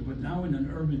pictures, but now in an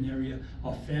urban area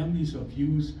of families, of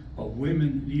youth, of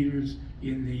women leaders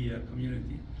in the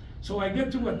community. So I get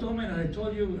to Guatoma, and I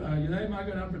told you United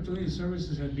Migrant Opportunity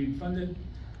Services had been funded,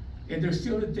 and they're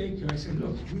still at daycare. I said,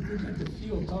 look, we've been at the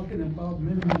field talking about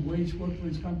minimum wage,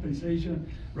 workplace compensation,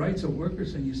 rights of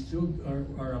workers, and you still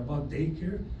are about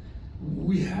daycare.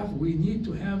 We need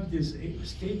to have this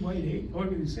statewide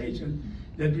organization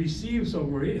that receives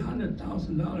over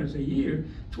 $800,000 a year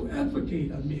to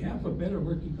advocate on behalf of better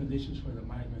working conditions for the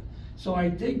migrant. So I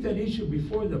take that issue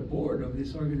before the board of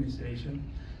this organization,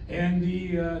 and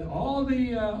all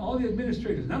the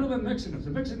administrators, none of them Mexicans.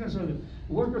 The Mexicans are the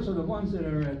workers, are the ones that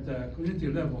are at the community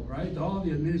level, right? All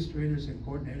the administrators and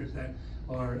coordinators that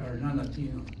are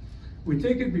non-Latino. We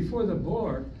take it before the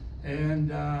board, and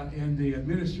the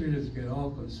administrators get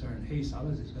all concerned. Hey,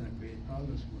 Salas is going to create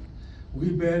problems for us. We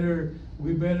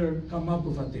better come up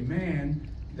with a demand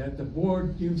that the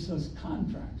board gives us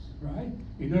contracts, right,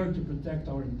 in order to protect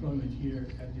our employment here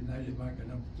at United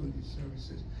Migrant Opportunity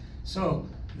Services. So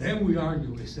then we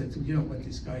argue. We said, you know what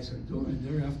these guys are doing?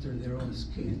 They're after their own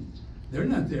skin. They're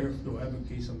not there to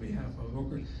advocate on behalf of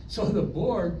workers. So the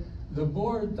board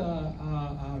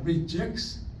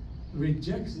rejects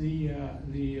the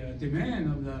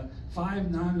demand of the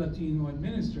 5 non-Latino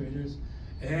administrators,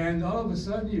 and all of a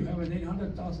sudden you have an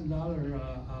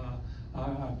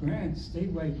 $800,000 grant,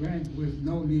 statewide grant with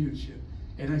no leadership.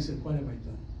 And I said, what have I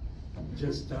done?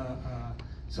 Just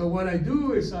so what I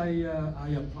do is I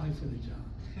apply for the job,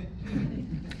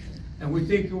 and we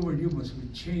take over UMass. We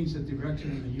change the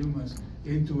direction of the UMass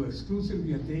into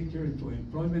exclusively a daycare, into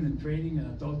employment and training and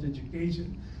adult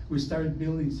education. We started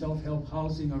building self-help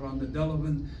housing around the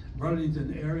Delavan,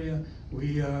 Burlington area.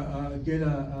 We get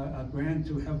a grant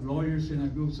to have lawyers in our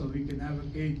group so we can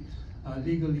advocate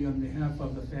legally on behalf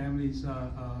of the families,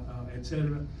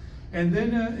 etc. And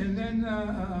then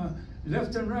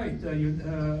left and right,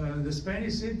 the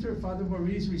Spanish Center, Father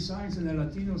Maurice resigns and the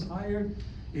Latinos hired.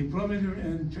 Employment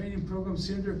and Training Program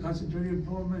Center, Concentrated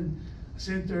Employment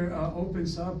Center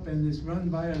opens up and is run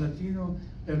by a Latino.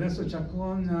 Ernesto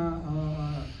Chacon,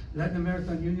 Latin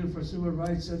American Union for Civil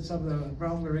Rights sets up the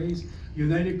Brown Berets.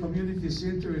 United Community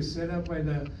Center is set up with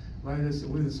the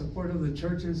support of the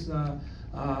churches,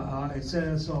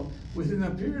 etc. So within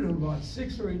a period of about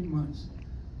 6 or 8 months,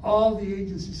 all the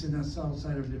agencies in the South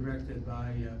Side are directed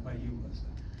by Latinos.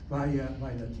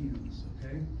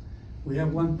 Okay, we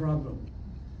have one problem.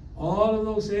 All of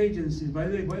those agencies. By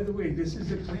the way, this is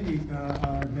the clinic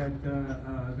that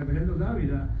Reverendo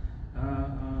Davila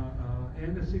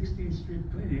and the 16th Street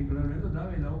Clinic. Reverendo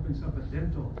Davila opens up a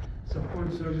dental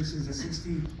support services, the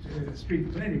 16th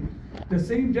Street Clinic. The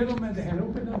same gentleman that had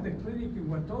opened up the clinic in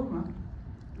Guatoma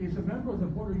is a member of the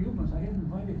Board of UMass. I had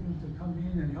invited him to come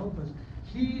in and help us.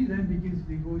 He then begins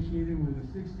negotiating with the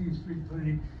 16th Street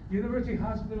Clinic. University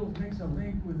Hospital makes a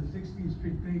link with the 16th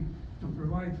Street Clinic to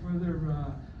provide further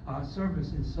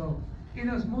services. So in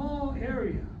a small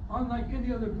area, unlike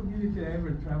any other community I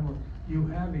ever traveled, you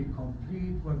have a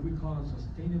complete, what we call a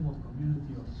sustainable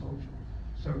community of social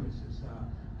services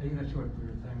in a short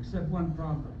period of time, except one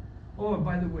problem. Oh,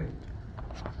 by the way,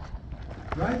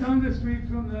 right down the street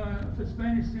from the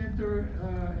Hispanic Center,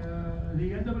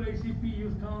 the NAACP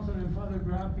Youth Council and Father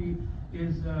Grappi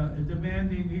is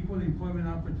demanding equal employment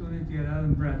opportunity at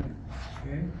Allen Bradley.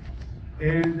 Okay?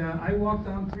 And I walked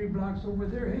down 3 blocks over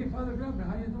there. Hey, Father Grappi,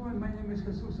 how you doing? My name is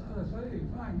Jesus Salas. Hey,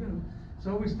 fine, you know.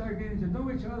 So we start getting to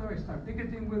know each other. I start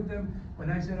picketing with them.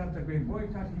 When I set up the Great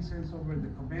Boycott, he sends over the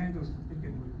commandos to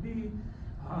picket with me.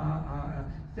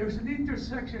 There's an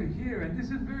intersection here, and this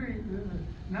is very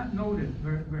not noted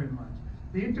very much.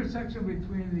 The intersection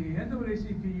between the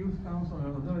NAACP Youth Council,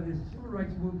 the Civil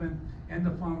Rights Movement, and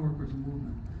the Farm Workers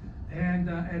Movement. And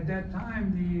at that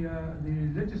time,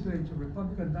 the legislature,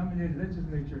 Republican-dominated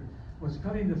legislature, was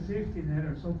cutting the safety net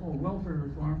or so-called welfare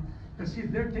reform. Because see,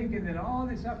 they're thinking that all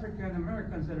these African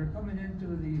Americans that are coming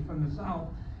from the South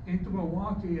into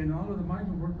Milwaukee, and all of the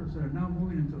migrant workers that are now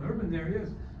moving into urban areas.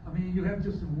 I mean, you have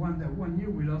just that one year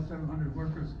we lost 700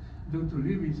 workers due to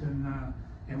levies,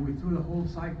 and we threw the whole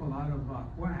cycle out of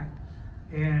whack.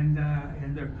 And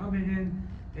they're coming in,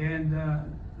 and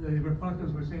the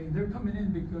Republicans were saying they're coming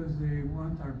in because they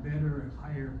want our better and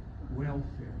higher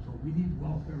welfare. So we need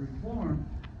welfare reform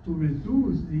to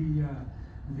reduce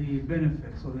the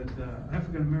benefits so that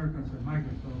African Americans and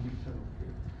migrants don't be settled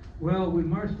here. Well, we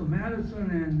marched to Madison,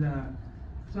 and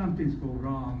some things go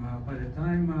wrong. By the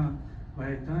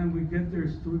time we get there,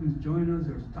 students join us.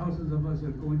 There's thousands of us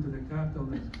that go into the Capitol.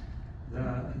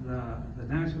 The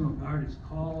National Guard is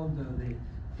called. They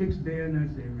fix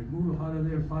bayonets. They remove out of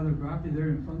there. Father Grappi there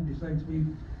in front beside me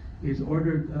is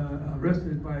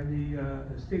arrested by the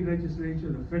state legislature,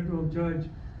 the federal judge,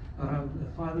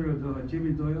 the father of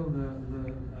Jimmy Doyle,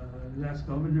 the last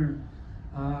governor.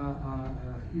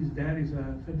 His dad is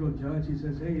a federal judge. He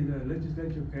says, hey, the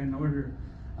legislature can order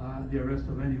the arrest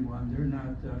of anyone. They're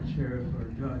not sheriff or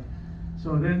judge.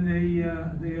 So then they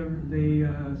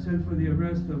sent for the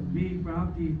arrest of me,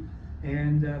 Grappi,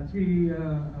 and 3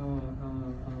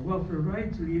 welfare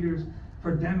rights leaders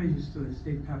for damages to the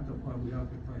state capitol while we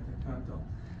occupied the Capitol.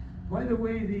 By the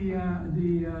way, the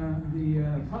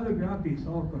Father Grappi is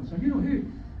all concerned. You know, he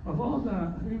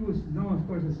was known, of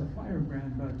course, as a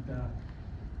firebrand, but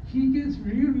he gets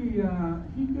really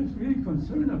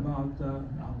concerned about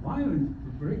violence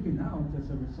breaking out as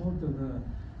a result of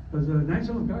because the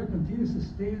National Guard continues to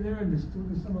stay there, and the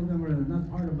students, some of them are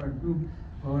not part of our group,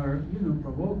 are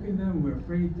provoking them. We're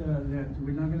afraid that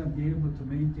we're not going to be able to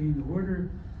maintain the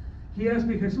order. He asked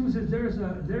me, Jesus, is there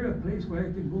a place where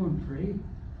I can go and pray?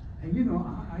 And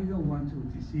I don't want to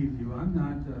deceive you. I'm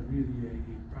not really a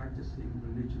practicing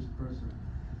religious person.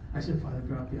 I said, Father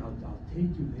Grappi, I'll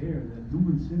take you there. The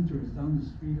Newman Center is down the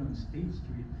street on State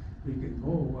Street. We can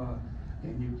go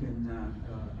and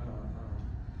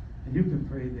you can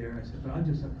pray there. I said, but I'll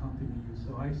just accompany you.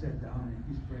 So I sat down and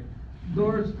he's praying.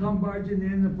 Doors come barging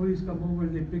in. The police come over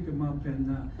and they pick him up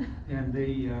and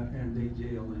they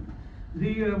jail him.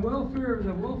 The welfare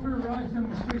rights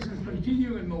demonstrations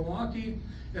continue in Milwaukee.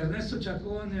 Ernesto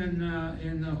Chacon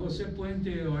and Jose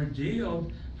Puente are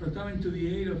jailed for coming to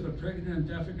the aid of a pregnant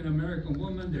African-American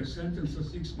woman. They're sentenced to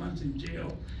 6 months in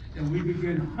jail. And we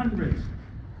begin hundreds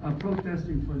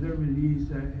protesting for their release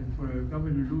and for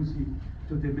Governor Lucy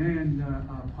to demand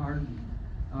a pardon.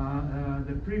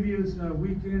 The previous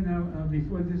weekend,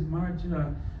 before this march,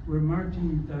 we're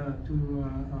marching to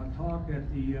talk at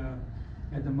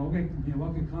the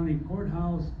Milwaukee County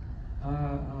Courthouse.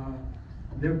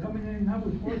 They're coming in not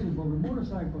with horses but with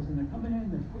motorcycles, and they're coming in,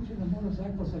 they're pushing the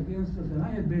motorcycles against us. And I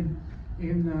had been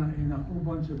in a whole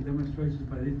bunch of demonstrations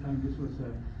by this time. This was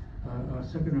a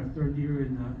second or third year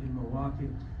in Milwaukee.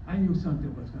 I knew something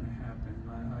was going to happen.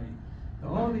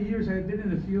 All the years I had been in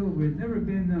the field, we had never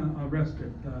been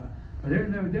arrested. But there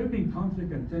had been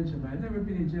conflict and tension, but I had never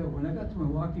been in jail. When I got to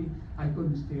Milwaukee, I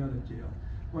couldn't stay out of jail.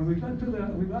 When we got to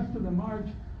the march,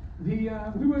 we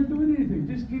weren't doing anything.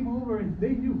 Just came over and they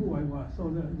knew who I was. So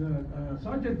the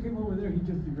sergeant came over there. He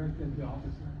just directed the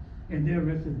officer, and they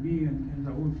arrested me and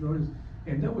Raul Flores.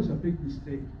 And that was a big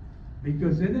mistake,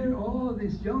 because then all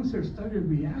these youngsters started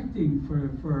reacting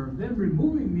for them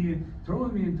removing me and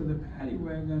throwing me into the paddy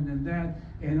wagon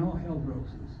and all hell broke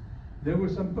loose. There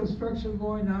was some construction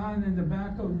going on in the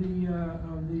back of the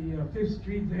 5th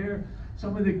Street there.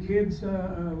 Some of the kids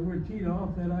were teed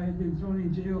off that I had been thrown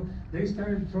in jail. They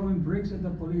started throwing bricks at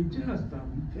the police. Just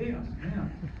chaos,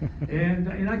 man.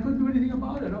 And I couldn't do anything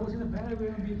about it. I was in a paddy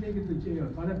wagon being taken to jail.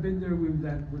 If I'd have been there,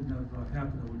 that wouldn't have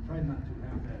happened. I would try not to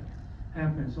have that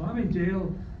happen. So I'm in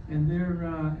jail, and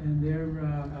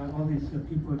all these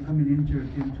people are coming injured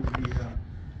into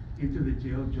the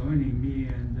jail, joining me,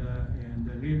 and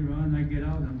later on I get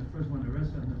out. I'm the first one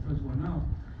arrested. I'm the first one out,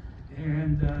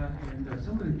 and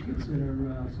some of the kids that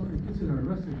are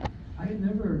arrested, I had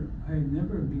never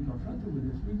been confronted with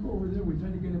this. We go over there, we try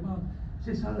to get them out.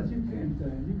 Say, Salas, you can't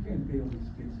bail these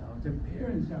kids out. Their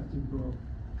parents have to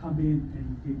come in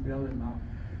and bail them out.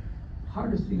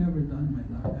 Hardest thing ever done in my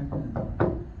life. I couldn't do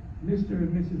it. Mr.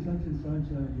 and Mrs. such and such,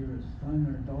 your son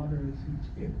or daughter is in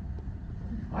jail.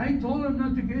 I told him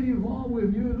not to get involved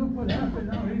with you. Look what happened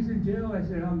now. He's in jail. I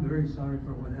said, I'm very sorry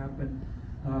for what happened,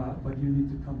 but you need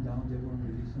to come down. They won't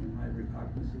release some of my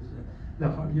recognizances.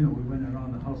 We went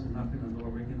around the house and knocking on the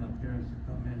door, waking up parents to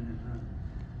come in.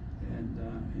 and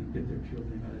get their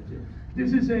children out of jail.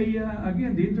 This is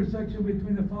again, the intersection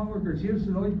between the farm workers. Here's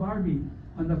Lloyd Barbie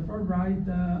on the far right,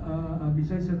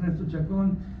 besides Ernesto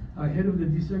Chacon, head of the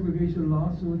desegregation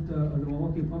lawsuit of the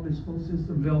Milwaukee Public School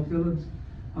System. Val Phillips,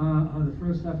 the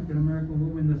first African-American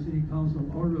woman in the City Council.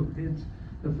 Orville Pitts,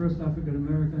 the first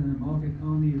African-American in the Milwaukee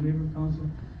County Labor Council.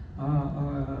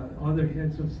 Other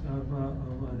heads of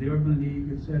the Urban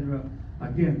League, etc.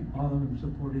 Again, all of them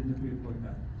supported the Great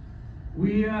Boycott.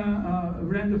 We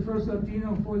ran the first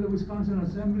Latino for the Wisconsin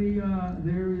Assembly.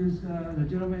 There is the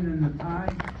gentleman in the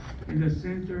tie in the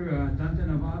center, Dante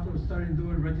Navato, started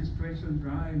doing registration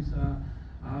drives,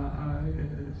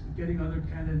 getting other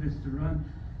candidates to run.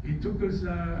 It took us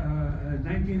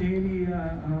 1980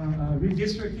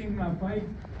 redistricting fight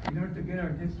in order to get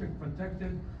our district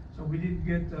protected. So we didn't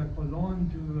get Colon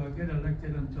to get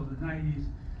elected until the 90s.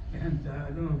 And I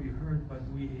don't know if you heard, but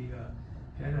we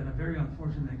had a very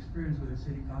unfortunate experience with the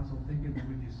city council, thinking that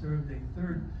we deserved a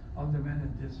third alderman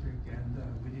district, and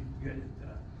we didn't get it.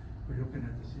 We're looking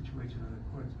at the situation of the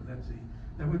courts, but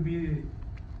that would be.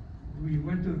 We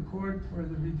went to the court for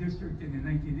the redistricting in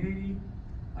 1980.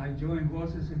 I joined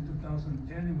Voices in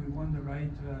 2010, and we won the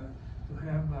right to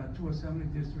have 2 assembly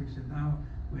districts, and now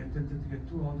we attempted to get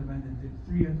 2 aldermen and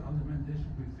 3 alderman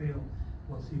districts. We failed.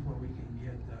 We'll see what we can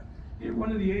get. Here,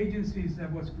 one of the agencies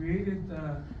that was created,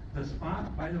 the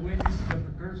SPOT, by the way, this is the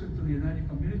precursor to the United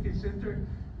Community Center,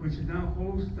 which now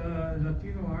hosts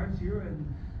Latino arts here,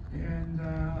 and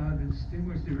the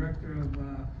distinguished director of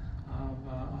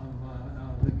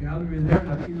the gallery there,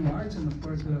 Latino Arts, and of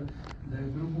course the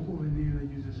Grupo Juvenil that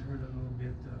you just heard a little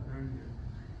bit earlier.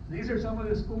 These are some of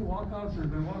the school walkouts. The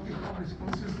Milwaukee Public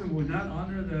School System will not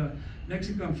honor the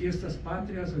Mexican Fiestas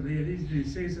Patrias of the 16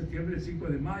 de Septiembre, 5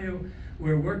 de Mayo.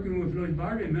 We're working with Lloyd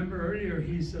Barbie. Remember earlier,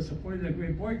 he's supporting the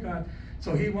Great Boycott,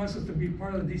 so he wants us to be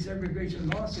part of the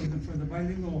desegregation lawsuit and for the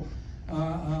bilingual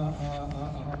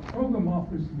program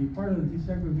office to be part of the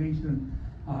desegregation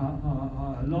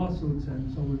lawsuits, and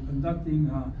so we're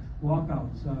conducting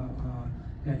walkouts.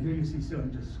 And here you see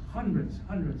just hundreds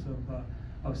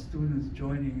of students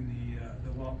joining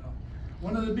the walkout.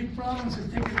 One of the big problems is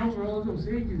taking over all those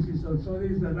agencies. So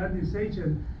this is the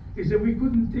Latization, is that we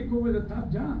couldn't take over the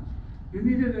top jobs. You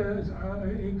needed a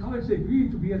college degree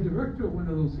to be a director of one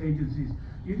of those agencies.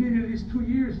 You needed at least 2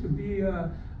 years to be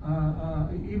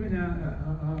even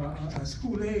a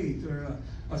school aide or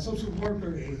a social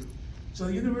worker aide. So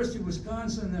the University of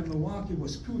Wisconsin and Milwaukee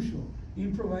was crucial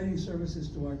in providing services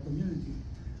to our community.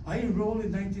 I enrolled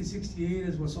in 1968,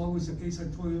 as was always the case. I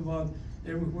told you about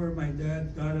everywhere my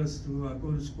dad got us to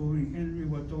go to school in Henry,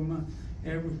 Watoma.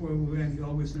 Everywhere we went, he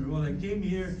always enrolled. I came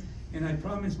here and I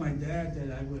promised my dad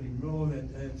that I would enroll at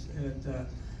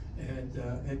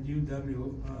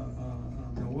UW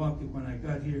Milwaukee when I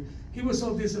got here. He was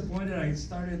so disappointed. I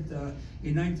started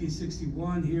in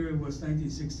 1961. Here it was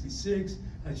 1966.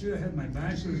 I should have had my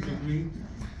bachelor's degree.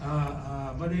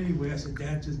 But anyway, I said,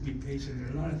 Dad, just be patient. There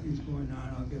are a lot of things going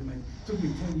on. I'll get it took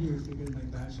me 10 years to get my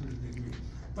bachelor's degree.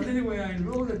 But anyway, I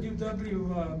enrolled at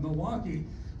UW Milwaukee.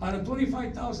 Out of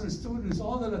 25,000 students,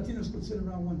 all the Latinos could sit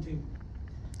around one table.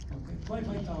 Okay,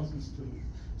 25,000 students.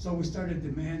 So we started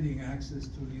demanding access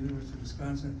to the University of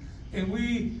Wisconsin. And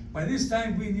by this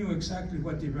time, we knew exactly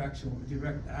what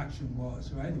direct action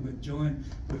was, right? We joined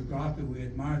with Groppe, we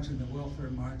had marched in the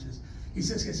welfare marches. He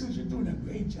says, Jesus, you're doing a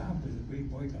great job with the Great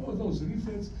Boycott. Oh, those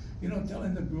leaflets,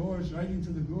 telling the growers, writing to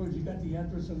the growers. You got the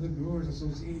address of the Growers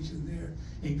Association there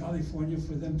in California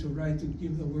for them to write, to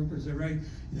give the workers the right.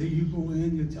 There you go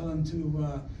in, you tell them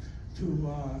to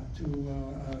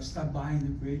stop buying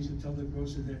the grapes, you tell the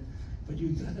grocer there. But you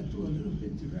got to do a little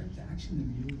bit direct action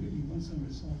if you really want some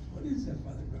results. What is that,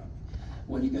 Father Groppe?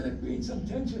 Well, you got to create some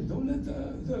tension. Don't let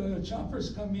the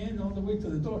choppers come in all the way to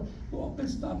the door. Go up and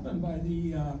stop them by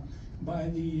the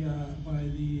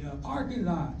parking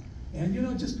lot, and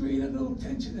just create a little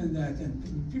tension in that. And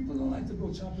people don't like to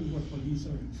go shopping where police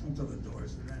are in front of the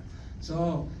doors.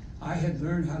 So I had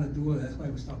learned how to do it. That's why I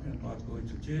was talking about going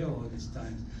to jail all these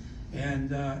times.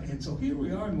 And so here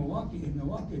we are in Milwaukee at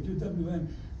UWM.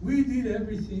 We did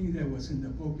everything that was in the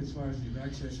book as far as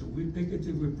direct session. We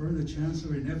picketed, we burned the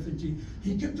chancellor in effigy.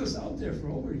 He kept us out there for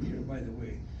over a year, by the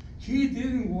way. He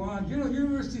didn't want,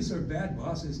 universities are bad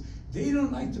bosses. They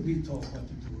don't like to be told what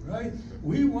to do, right?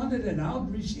 We wanted an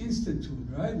outreach institute,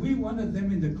 right? We wanted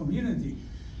them in the community.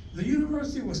 The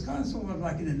University of Wisconsin was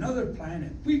like in another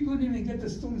planet. We couldn't even get the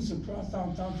students to cross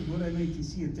downtown to go to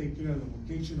MATC and take care of the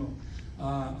vocational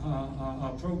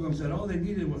programs. That all they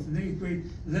needed was an 8th grade,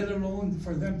 let alone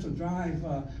for them to drive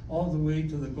all the way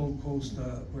to the Gold Coast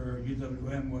where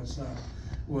UWM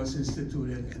was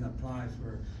instituted and applied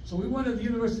for. So we wanted the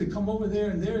university to come over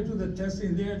there and there do the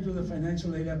testing, there do the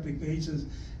financial aid applications,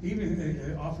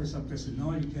 even offer some places.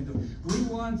 No, you can't do it. We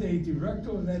want a director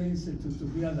of that institute to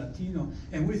be a Latino,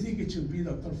 and we think it should be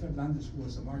Dr. Fernandez, who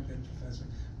was a market professor.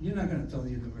 You're not going to tell the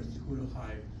university who to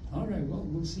hire. All right, well,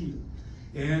 we'll see you.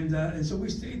 And so we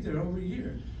stayed there over a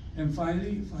year, and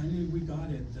finally we got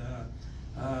it.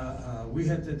 We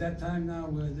had at that time now,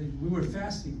 we were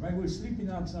fasting, right? We were sleeping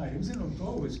outside. It was in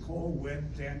October, it was cold,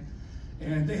 wet, damp.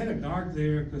 And they had a guard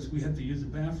there because we had to use the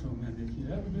bathroom. And if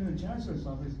you've ever been in the chancellor's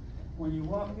office, when you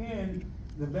walk in,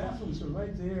 the bathrooms are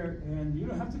right there, and you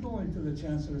don't have to go into the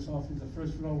chancellor's office, the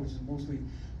first floor, which is mostly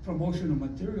promotional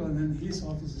material, and then his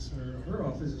offices or her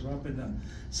offices are up in the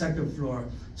second floor.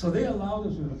 So they allowed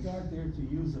us with a guard there to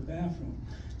use the bathroom.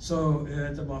 So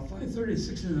at about 5:30,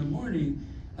 6 in the morning,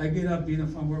 I get up, being a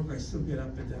farm worker, I still get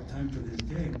up at that time to this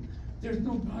day. There's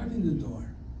no guard in the door.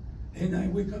 And I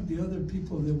wake up the other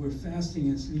people that were fasting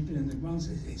and sleeping in the ground and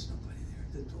say, hey, there's nobody there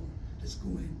at the door. Let's go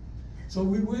in. So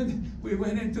we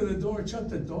went into the door, shut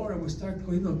the door, and we started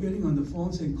getting on the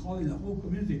phones and calling the whole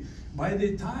community. By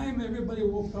the time everybody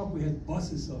woke up, we had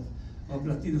buses of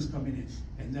Latinos coming in.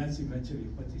 And that's eventually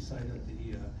what decided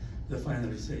the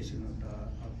finalization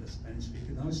of the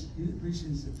Spanish-speaking Outreach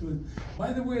Institute.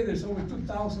 By the way, there's over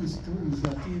 2,000 students,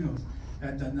 Latinos,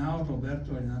 at the now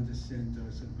Roberto Hernandez Center.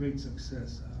 It's a great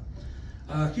success.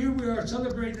 Here we are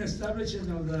celebrating the establishment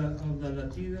of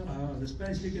the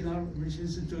Spanish-speaking Outreach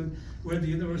Institute, where at the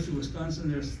University of Wisconsin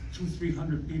there's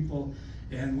 200-300 people,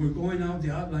 and we're going out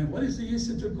the outline. What is the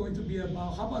institute going to be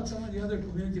about? How about some of the other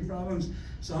community problems?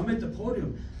 So I'm at the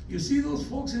podium. You see those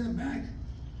folks in the back?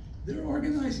 They're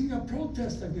organizing a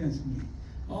protest against me.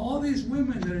 All these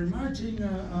women that are marching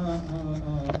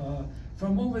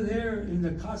from over there in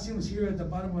the costumes here at the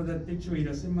bottom of that picture,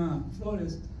 Iracema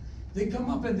Flores, they come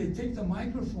up and they take the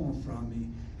microphone from me,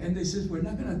 and they says, we're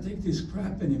not going to take this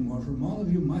crap anymore from all of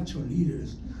you macho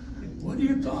leaders. What are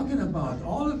you talking about?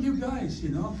 All of you guys, you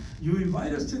know, you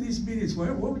invite us to these meetings.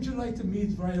 Where would you like to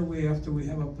meet right away after we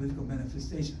have a political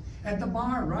manifestation? At the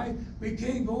bar, right? We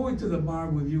can't go into the bar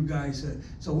with you guys.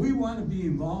 So we want to be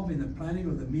involved in the planning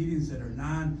of the meetings that are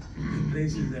in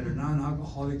places that are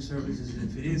non-alcoholic services. And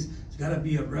if it is, it's got to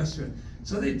be a restaurant.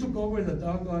 So they took over the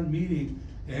doggone meeting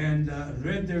and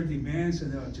read their demands,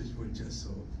 and they were just so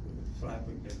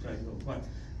flapping their trying to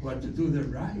what to do. They're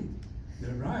right.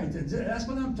 They're right. And that's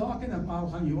what I'm talking about.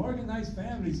 How you organize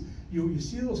families. You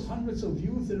see those hundreds of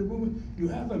youth that are moving. You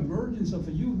have emergence of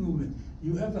a youth movement.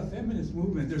 You have a feminist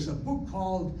movement. There's a book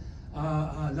called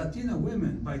Latina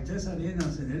Women by Tessa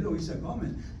Arenas and Eloisa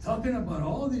Gomez, talking about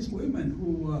all these women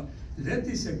who led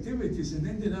these activities and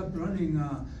ended up running,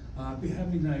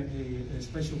 having a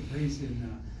special place in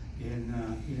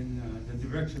the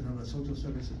direction of a social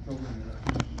services program in the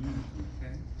Latino community.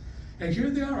 Okay? And here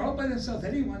they are all by themselves.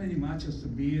 They didn't want any machos to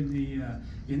be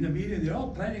in the meeting. They're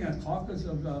all planning a caucus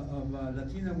of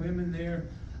Latina women there.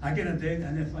 I can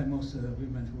identify most of the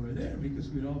women who were there because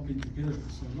we'd all been together for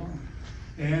so long.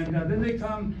 And then they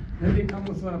come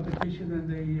with a petition, and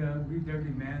they read their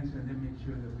demands, and they make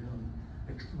sure that we don't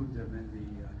exclude them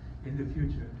in the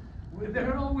future. There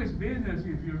had always been, as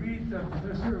if you read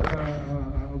Professor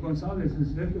Gonzalez,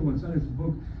 Sergio Gonzalez's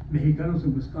book, Mexicanos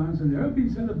in Wisconsin, there have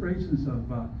been celebrations of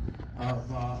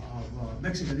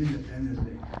Mexican Independence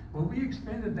Day. Well, we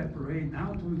expanded that parade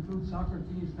now to include soccer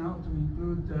teams, now to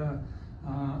include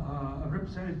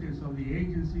representatives of the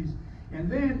agencies. And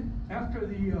then after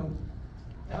the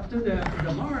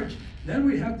march, then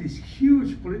we have these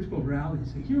huge political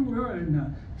rallies. And here we are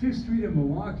in 5th Street in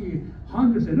Milwaukee,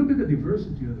 hundreds, and look at the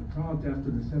diversity of the crowd after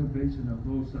the celebration of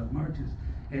those marches.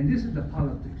 And this is the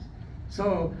politics.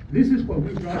 So this is what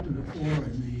we brought to the fore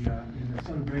in the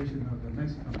celebration of the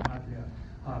Mexican Patria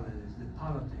holidays, the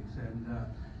politics.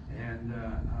 And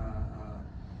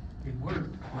it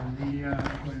worked.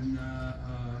 When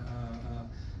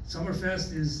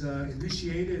Summerfest is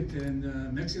initiated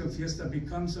and Mexican Fiesta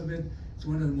becomes of it, it's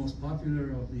one of the most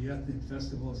popular of the ethnic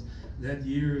festivals. That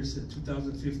year is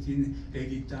 2015,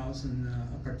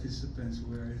 80,000 participants,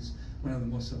 where it's one of the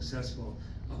most successful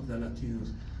of the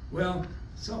Latinos. Well,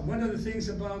 so one of the things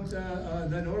about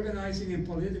that organizing and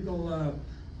political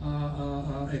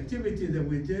activity that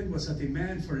we did was a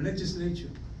demand for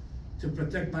legislature to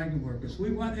protect migrant workers.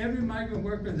 We want every migrant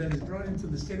worker that is brought into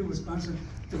the state of Wisconsin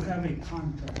to have a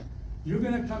contract. You're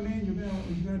gonna come in, you're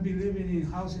gonna be living in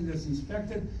housing that's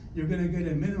inspected, you're gonna get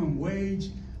a minimum wage,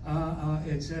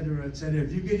 et cetera, et cetera.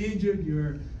 If you get injured,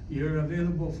 you're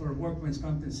available for workman's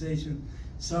compensation.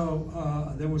 So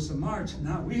there was a march.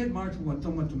 Now, we had marched from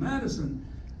Watoma to Madison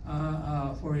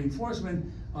for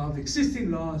enforcement of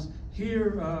existing laws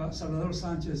here, Salvador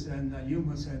Sanchez and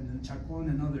Yumas and Chacon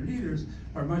and other leaders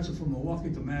are marching from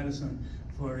Milwaukee to Madison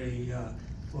for a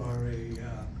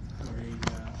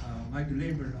migrant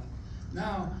labor law.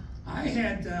 Now, I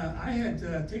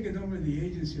had taken over the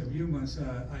agency of Yumas.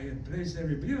 I had placed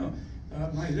everybody,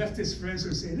 my leftist friends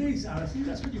would say, hey, Salas, see,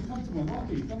 that's when you come to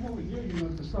Milwaukee. You come over here,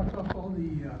 to start off all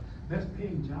the best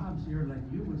paying jobs here, like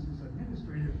Yumas as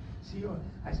administrator, CEO.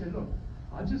 I said, look,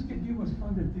 I'll just get Yumas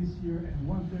funded this year and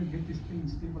 1/3 get this thing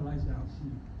stabilized and I'll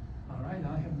see. All right,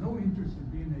 I have no interest in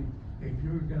being a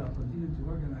bureaucrat. I'll continue to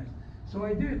organize. So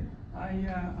I did. I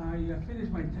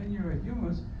finished my tenure at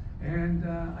Yumas, and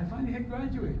I finally had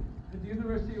graduated at the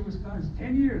University of Wisconsin.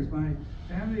 10 years. My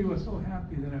family was so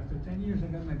happy that after 10 years I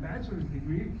got my bachelor's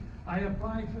degree. I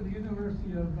applied for the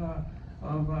University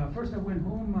of first I went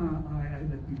home. I had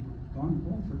gone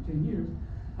home for 10 years.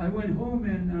 I went home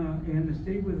and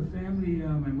stayed with the family.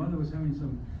 My mother was having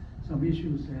some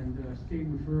issues, and stayed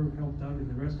with her, helped out in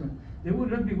the restaurant. They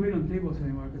wouldn't let me wait on tables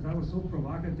anymore because I was so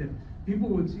provocative. People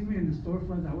would see me in the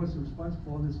storefront. I was responsible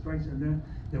for all the strikes, and then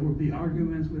there would be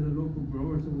arguments with the local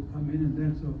growers that would come in, and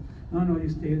then so, no, you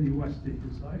stay and you wash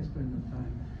dishes. So I spent the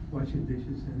time washing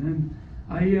dishes, and then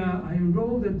I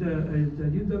enrolled at the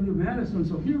UW Madison.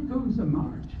 So here comes the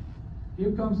march.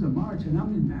 Here comes the march, and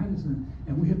I'm in Madison,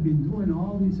 and we have been doing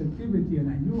all this activity, and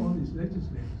I knew all these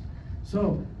legislators.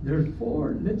 So there's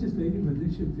 4 legislative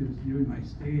initiatives during my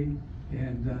stay,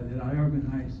 and that I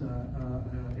organized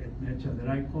at MECHA that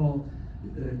I call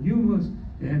UMUS,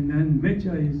 and then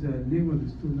MECHA is the name of the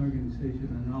student organization.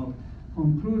 And I'll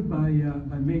conclude by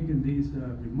making these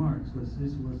remarks.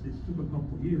 This took a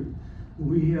couple of years.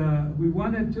 We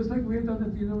wanted, just like we had done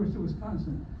at the University of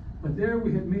Wisconsin, but there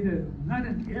we had made not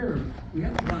an error. We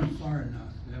hadn't gone far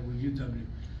enough with UW.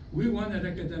 We wanted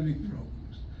academic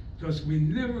programs because we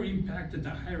never impacted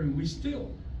the hiring. We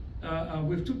still,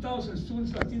 with 2,000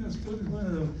 students, Latino students, one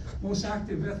of the most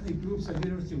active ethnic groups at the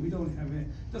university, we don't have it.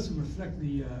 Doesn't reflect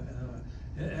the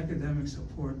academic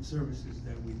support services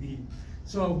that we need.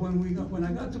 So when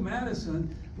I got to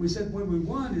Madison, we said what we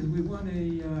want is we want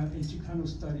a Chicano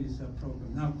studies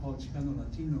program, now called Chicano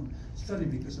Latino study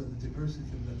because of the diversity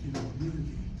of the Latino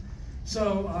community.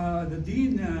 So the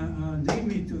dean named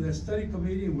me to the study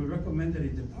committee, and we recommended a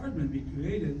department be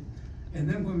created. And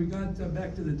then when we got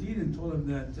back to the dean and told him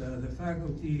that the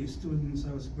faculty, students,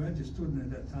 I was a graduate student at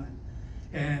that time,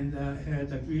 and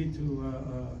had agreed to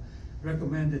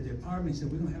recommend a department, he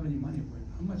said, we don't have any money for it.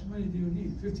 How much money do you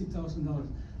need? $50,000.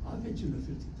 I'll get you the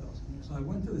 $50,000. So I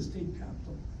went to the state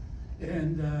capitol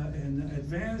and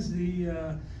advanced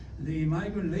the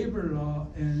migrant labor law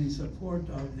and in support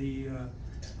of the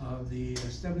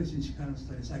establishing Chicano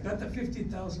studies. I got the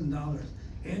 $50,000,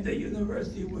 and the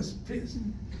university was pissed.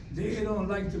 They don't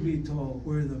like to be told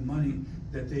where the money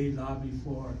that they lobby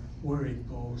for, where it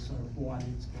goes or what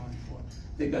it's going for.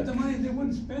 They got the money, they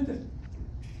wouldn't spend it.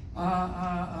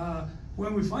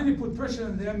 When we finally put pressure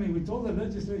on them and we told the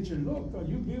legislature, look,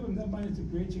 you give them that money to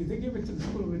create you, they gave it to the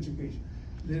School of Education.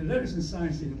 The letters and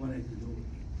science didn't want anything to do with it.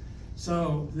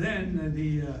 So then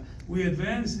we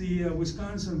advanced the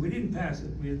Wisconsin, we didn't pass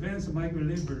it, we advanced the migrant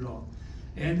labor law.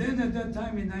 And then at that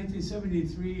time in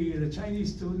 1973, the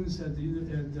Chinese students at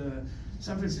the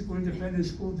San Francisco Independent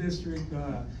School District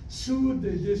sued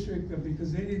the district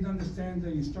because they didn't understand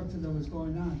the instruction that was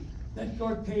going on. That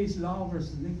court case, Lau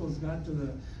versus Nichols, got to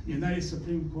the United States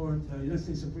Supreme Court,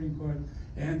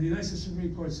 and the United States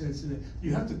Supreme Court says that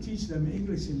you have to teach them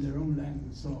English in their own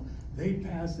language. So they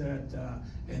passed that,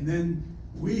 and then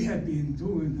we had been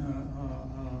doing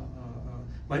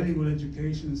bilingual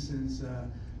education since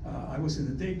I was in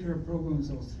the daycare programs.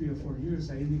 I was 3 or 4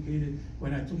 years. I indicated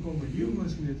when I took over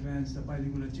UMass, we advanced the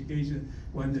bilingual education.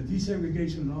 When the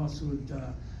desegregation lawsuit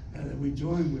we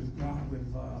joined with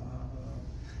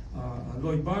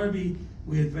Lloyd Barbie,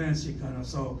 we advanced Chicano.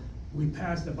 So we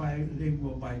passed the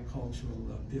bilingual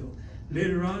bicultural bill.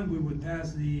 Later on, we would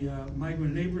pass the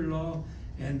migrant labor law,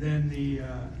 and then the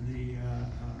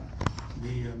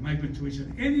migrant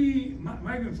tuition. Any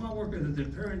migrant farm worker that their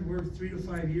parent worked 3 to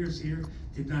 5 years here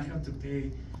did not have to pay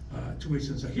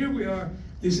tuition. So here we are.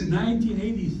 This is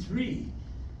 1983.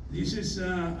 This is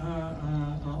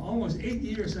almost 8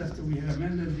 years after we had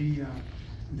amended the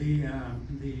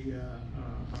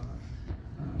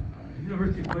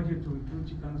university budget to include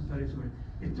Chicano studies.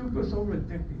 It took us over a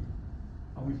decade,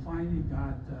 and we finally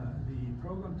got the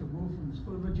program to move from the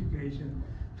School of Education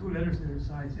to legislative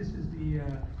size. This is the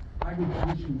migrant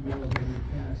tuition bill that we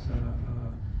passed.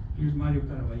 Here's Mario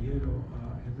Caraballero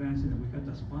advancing it. We got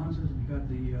the sponsors,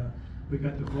 we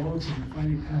got the votes, and we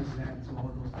finally passed that. So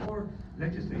all those 4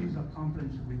 legislative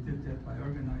accomplishments, we did that by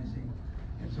organizing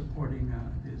and supporting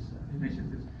this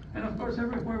initiatives. And of course,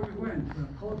 everywhere we went,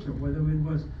 culture, whether it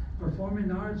was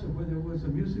performing arts or whether it was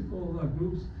musical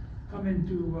groups coming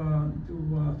to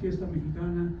Fiesta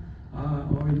Mexicana,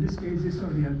 or in this case, this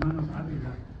are the Hermanos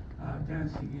Avila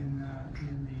dancing in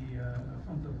the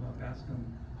front of Bascom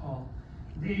Hall.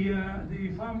 The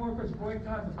farm workers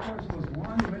boycott, of course, was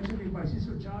won eventually by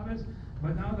Cesar Chavez,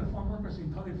 but now the farm workers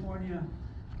in California,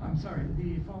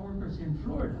 the farm workers in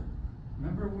Florida.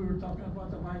 Remember we were talking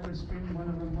about the migrant stream, one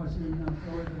of them was in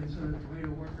Florida, these are the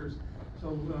tomato workers.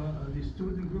 So the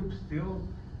student group still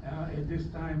at this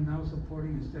time now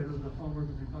supporting, instead of the farm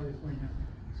workers in California,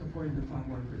 supporting the farm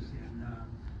workers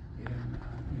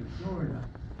in Florida.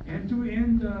 And to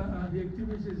end the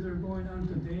activities that are going on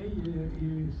today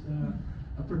is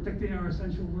protecting our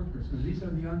essential workers. So these are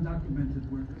the undocumented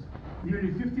workers.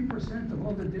 Nearly 50% of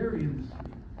all the dairy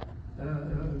industry,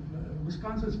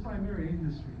 Wisconsin's primary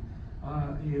industry,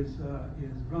 is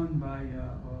run by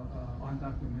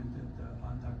undocumented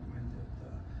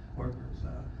workers.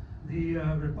 The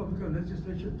Republican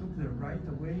legislature took the right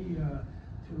away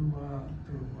to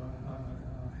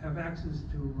have access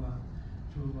to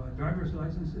driver's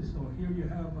licenses. So here you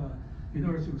have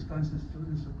University of Wisconsin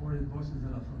students supported Voces de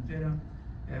la Frontera.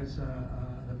 As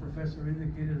the professor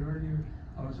indicated earlier,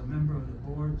 I was a member of the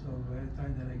board, so every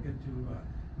time that I get to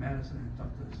Madison and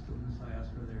talk to the students, I ask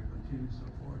for their continued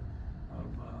support of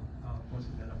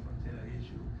Voces de la Frontera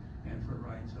issue and for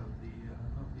rights of the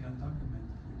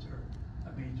undocumented, which are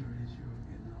a major issue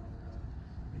in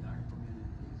our community.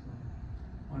 So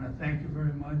I want to thank you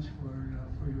very much for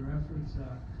your efforts.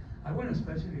 I want to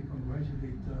especially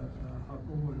congratulate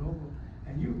Jacobo Lobo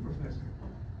and you, Professor.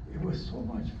 It was so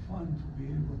much fun to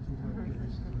be able to work with the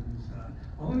students.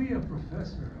 Only a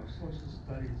professor of social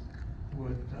studies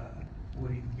would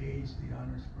engage the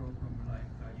honors program like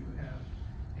you have.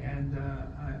 And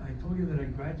I told you that I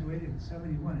graduated in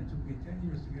 '71. It took me 10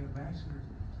 years to get a bachelor's.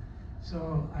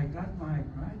 So I got my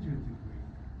graduate degree.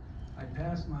 I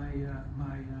passed my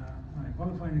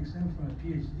qualifying exam for a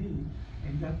PhD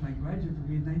and got my graduate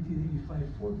degree in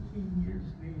 1985, 14 years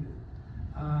later.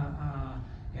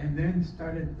 And then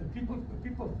started, people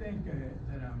think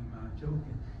that I'm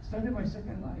joking. Started my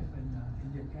second life in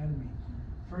the academy.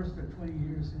 First 20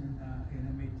 years in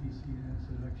MATC, and as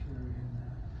a lecturer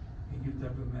in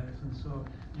UW-Madison. So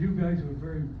you guys were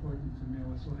very important to me. I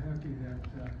was so happy that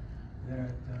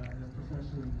the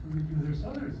professor included you. There's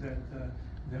others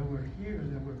that were here,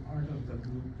 that were part of the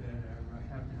group that are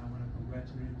happy. I want to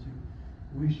congratulate you.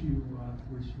 Wish you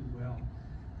well.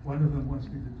 One of them wants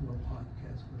me to do a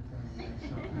podcast with them,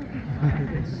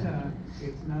 so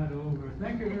it's not over.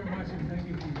 Thank you very much, and thank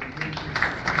you for your patience.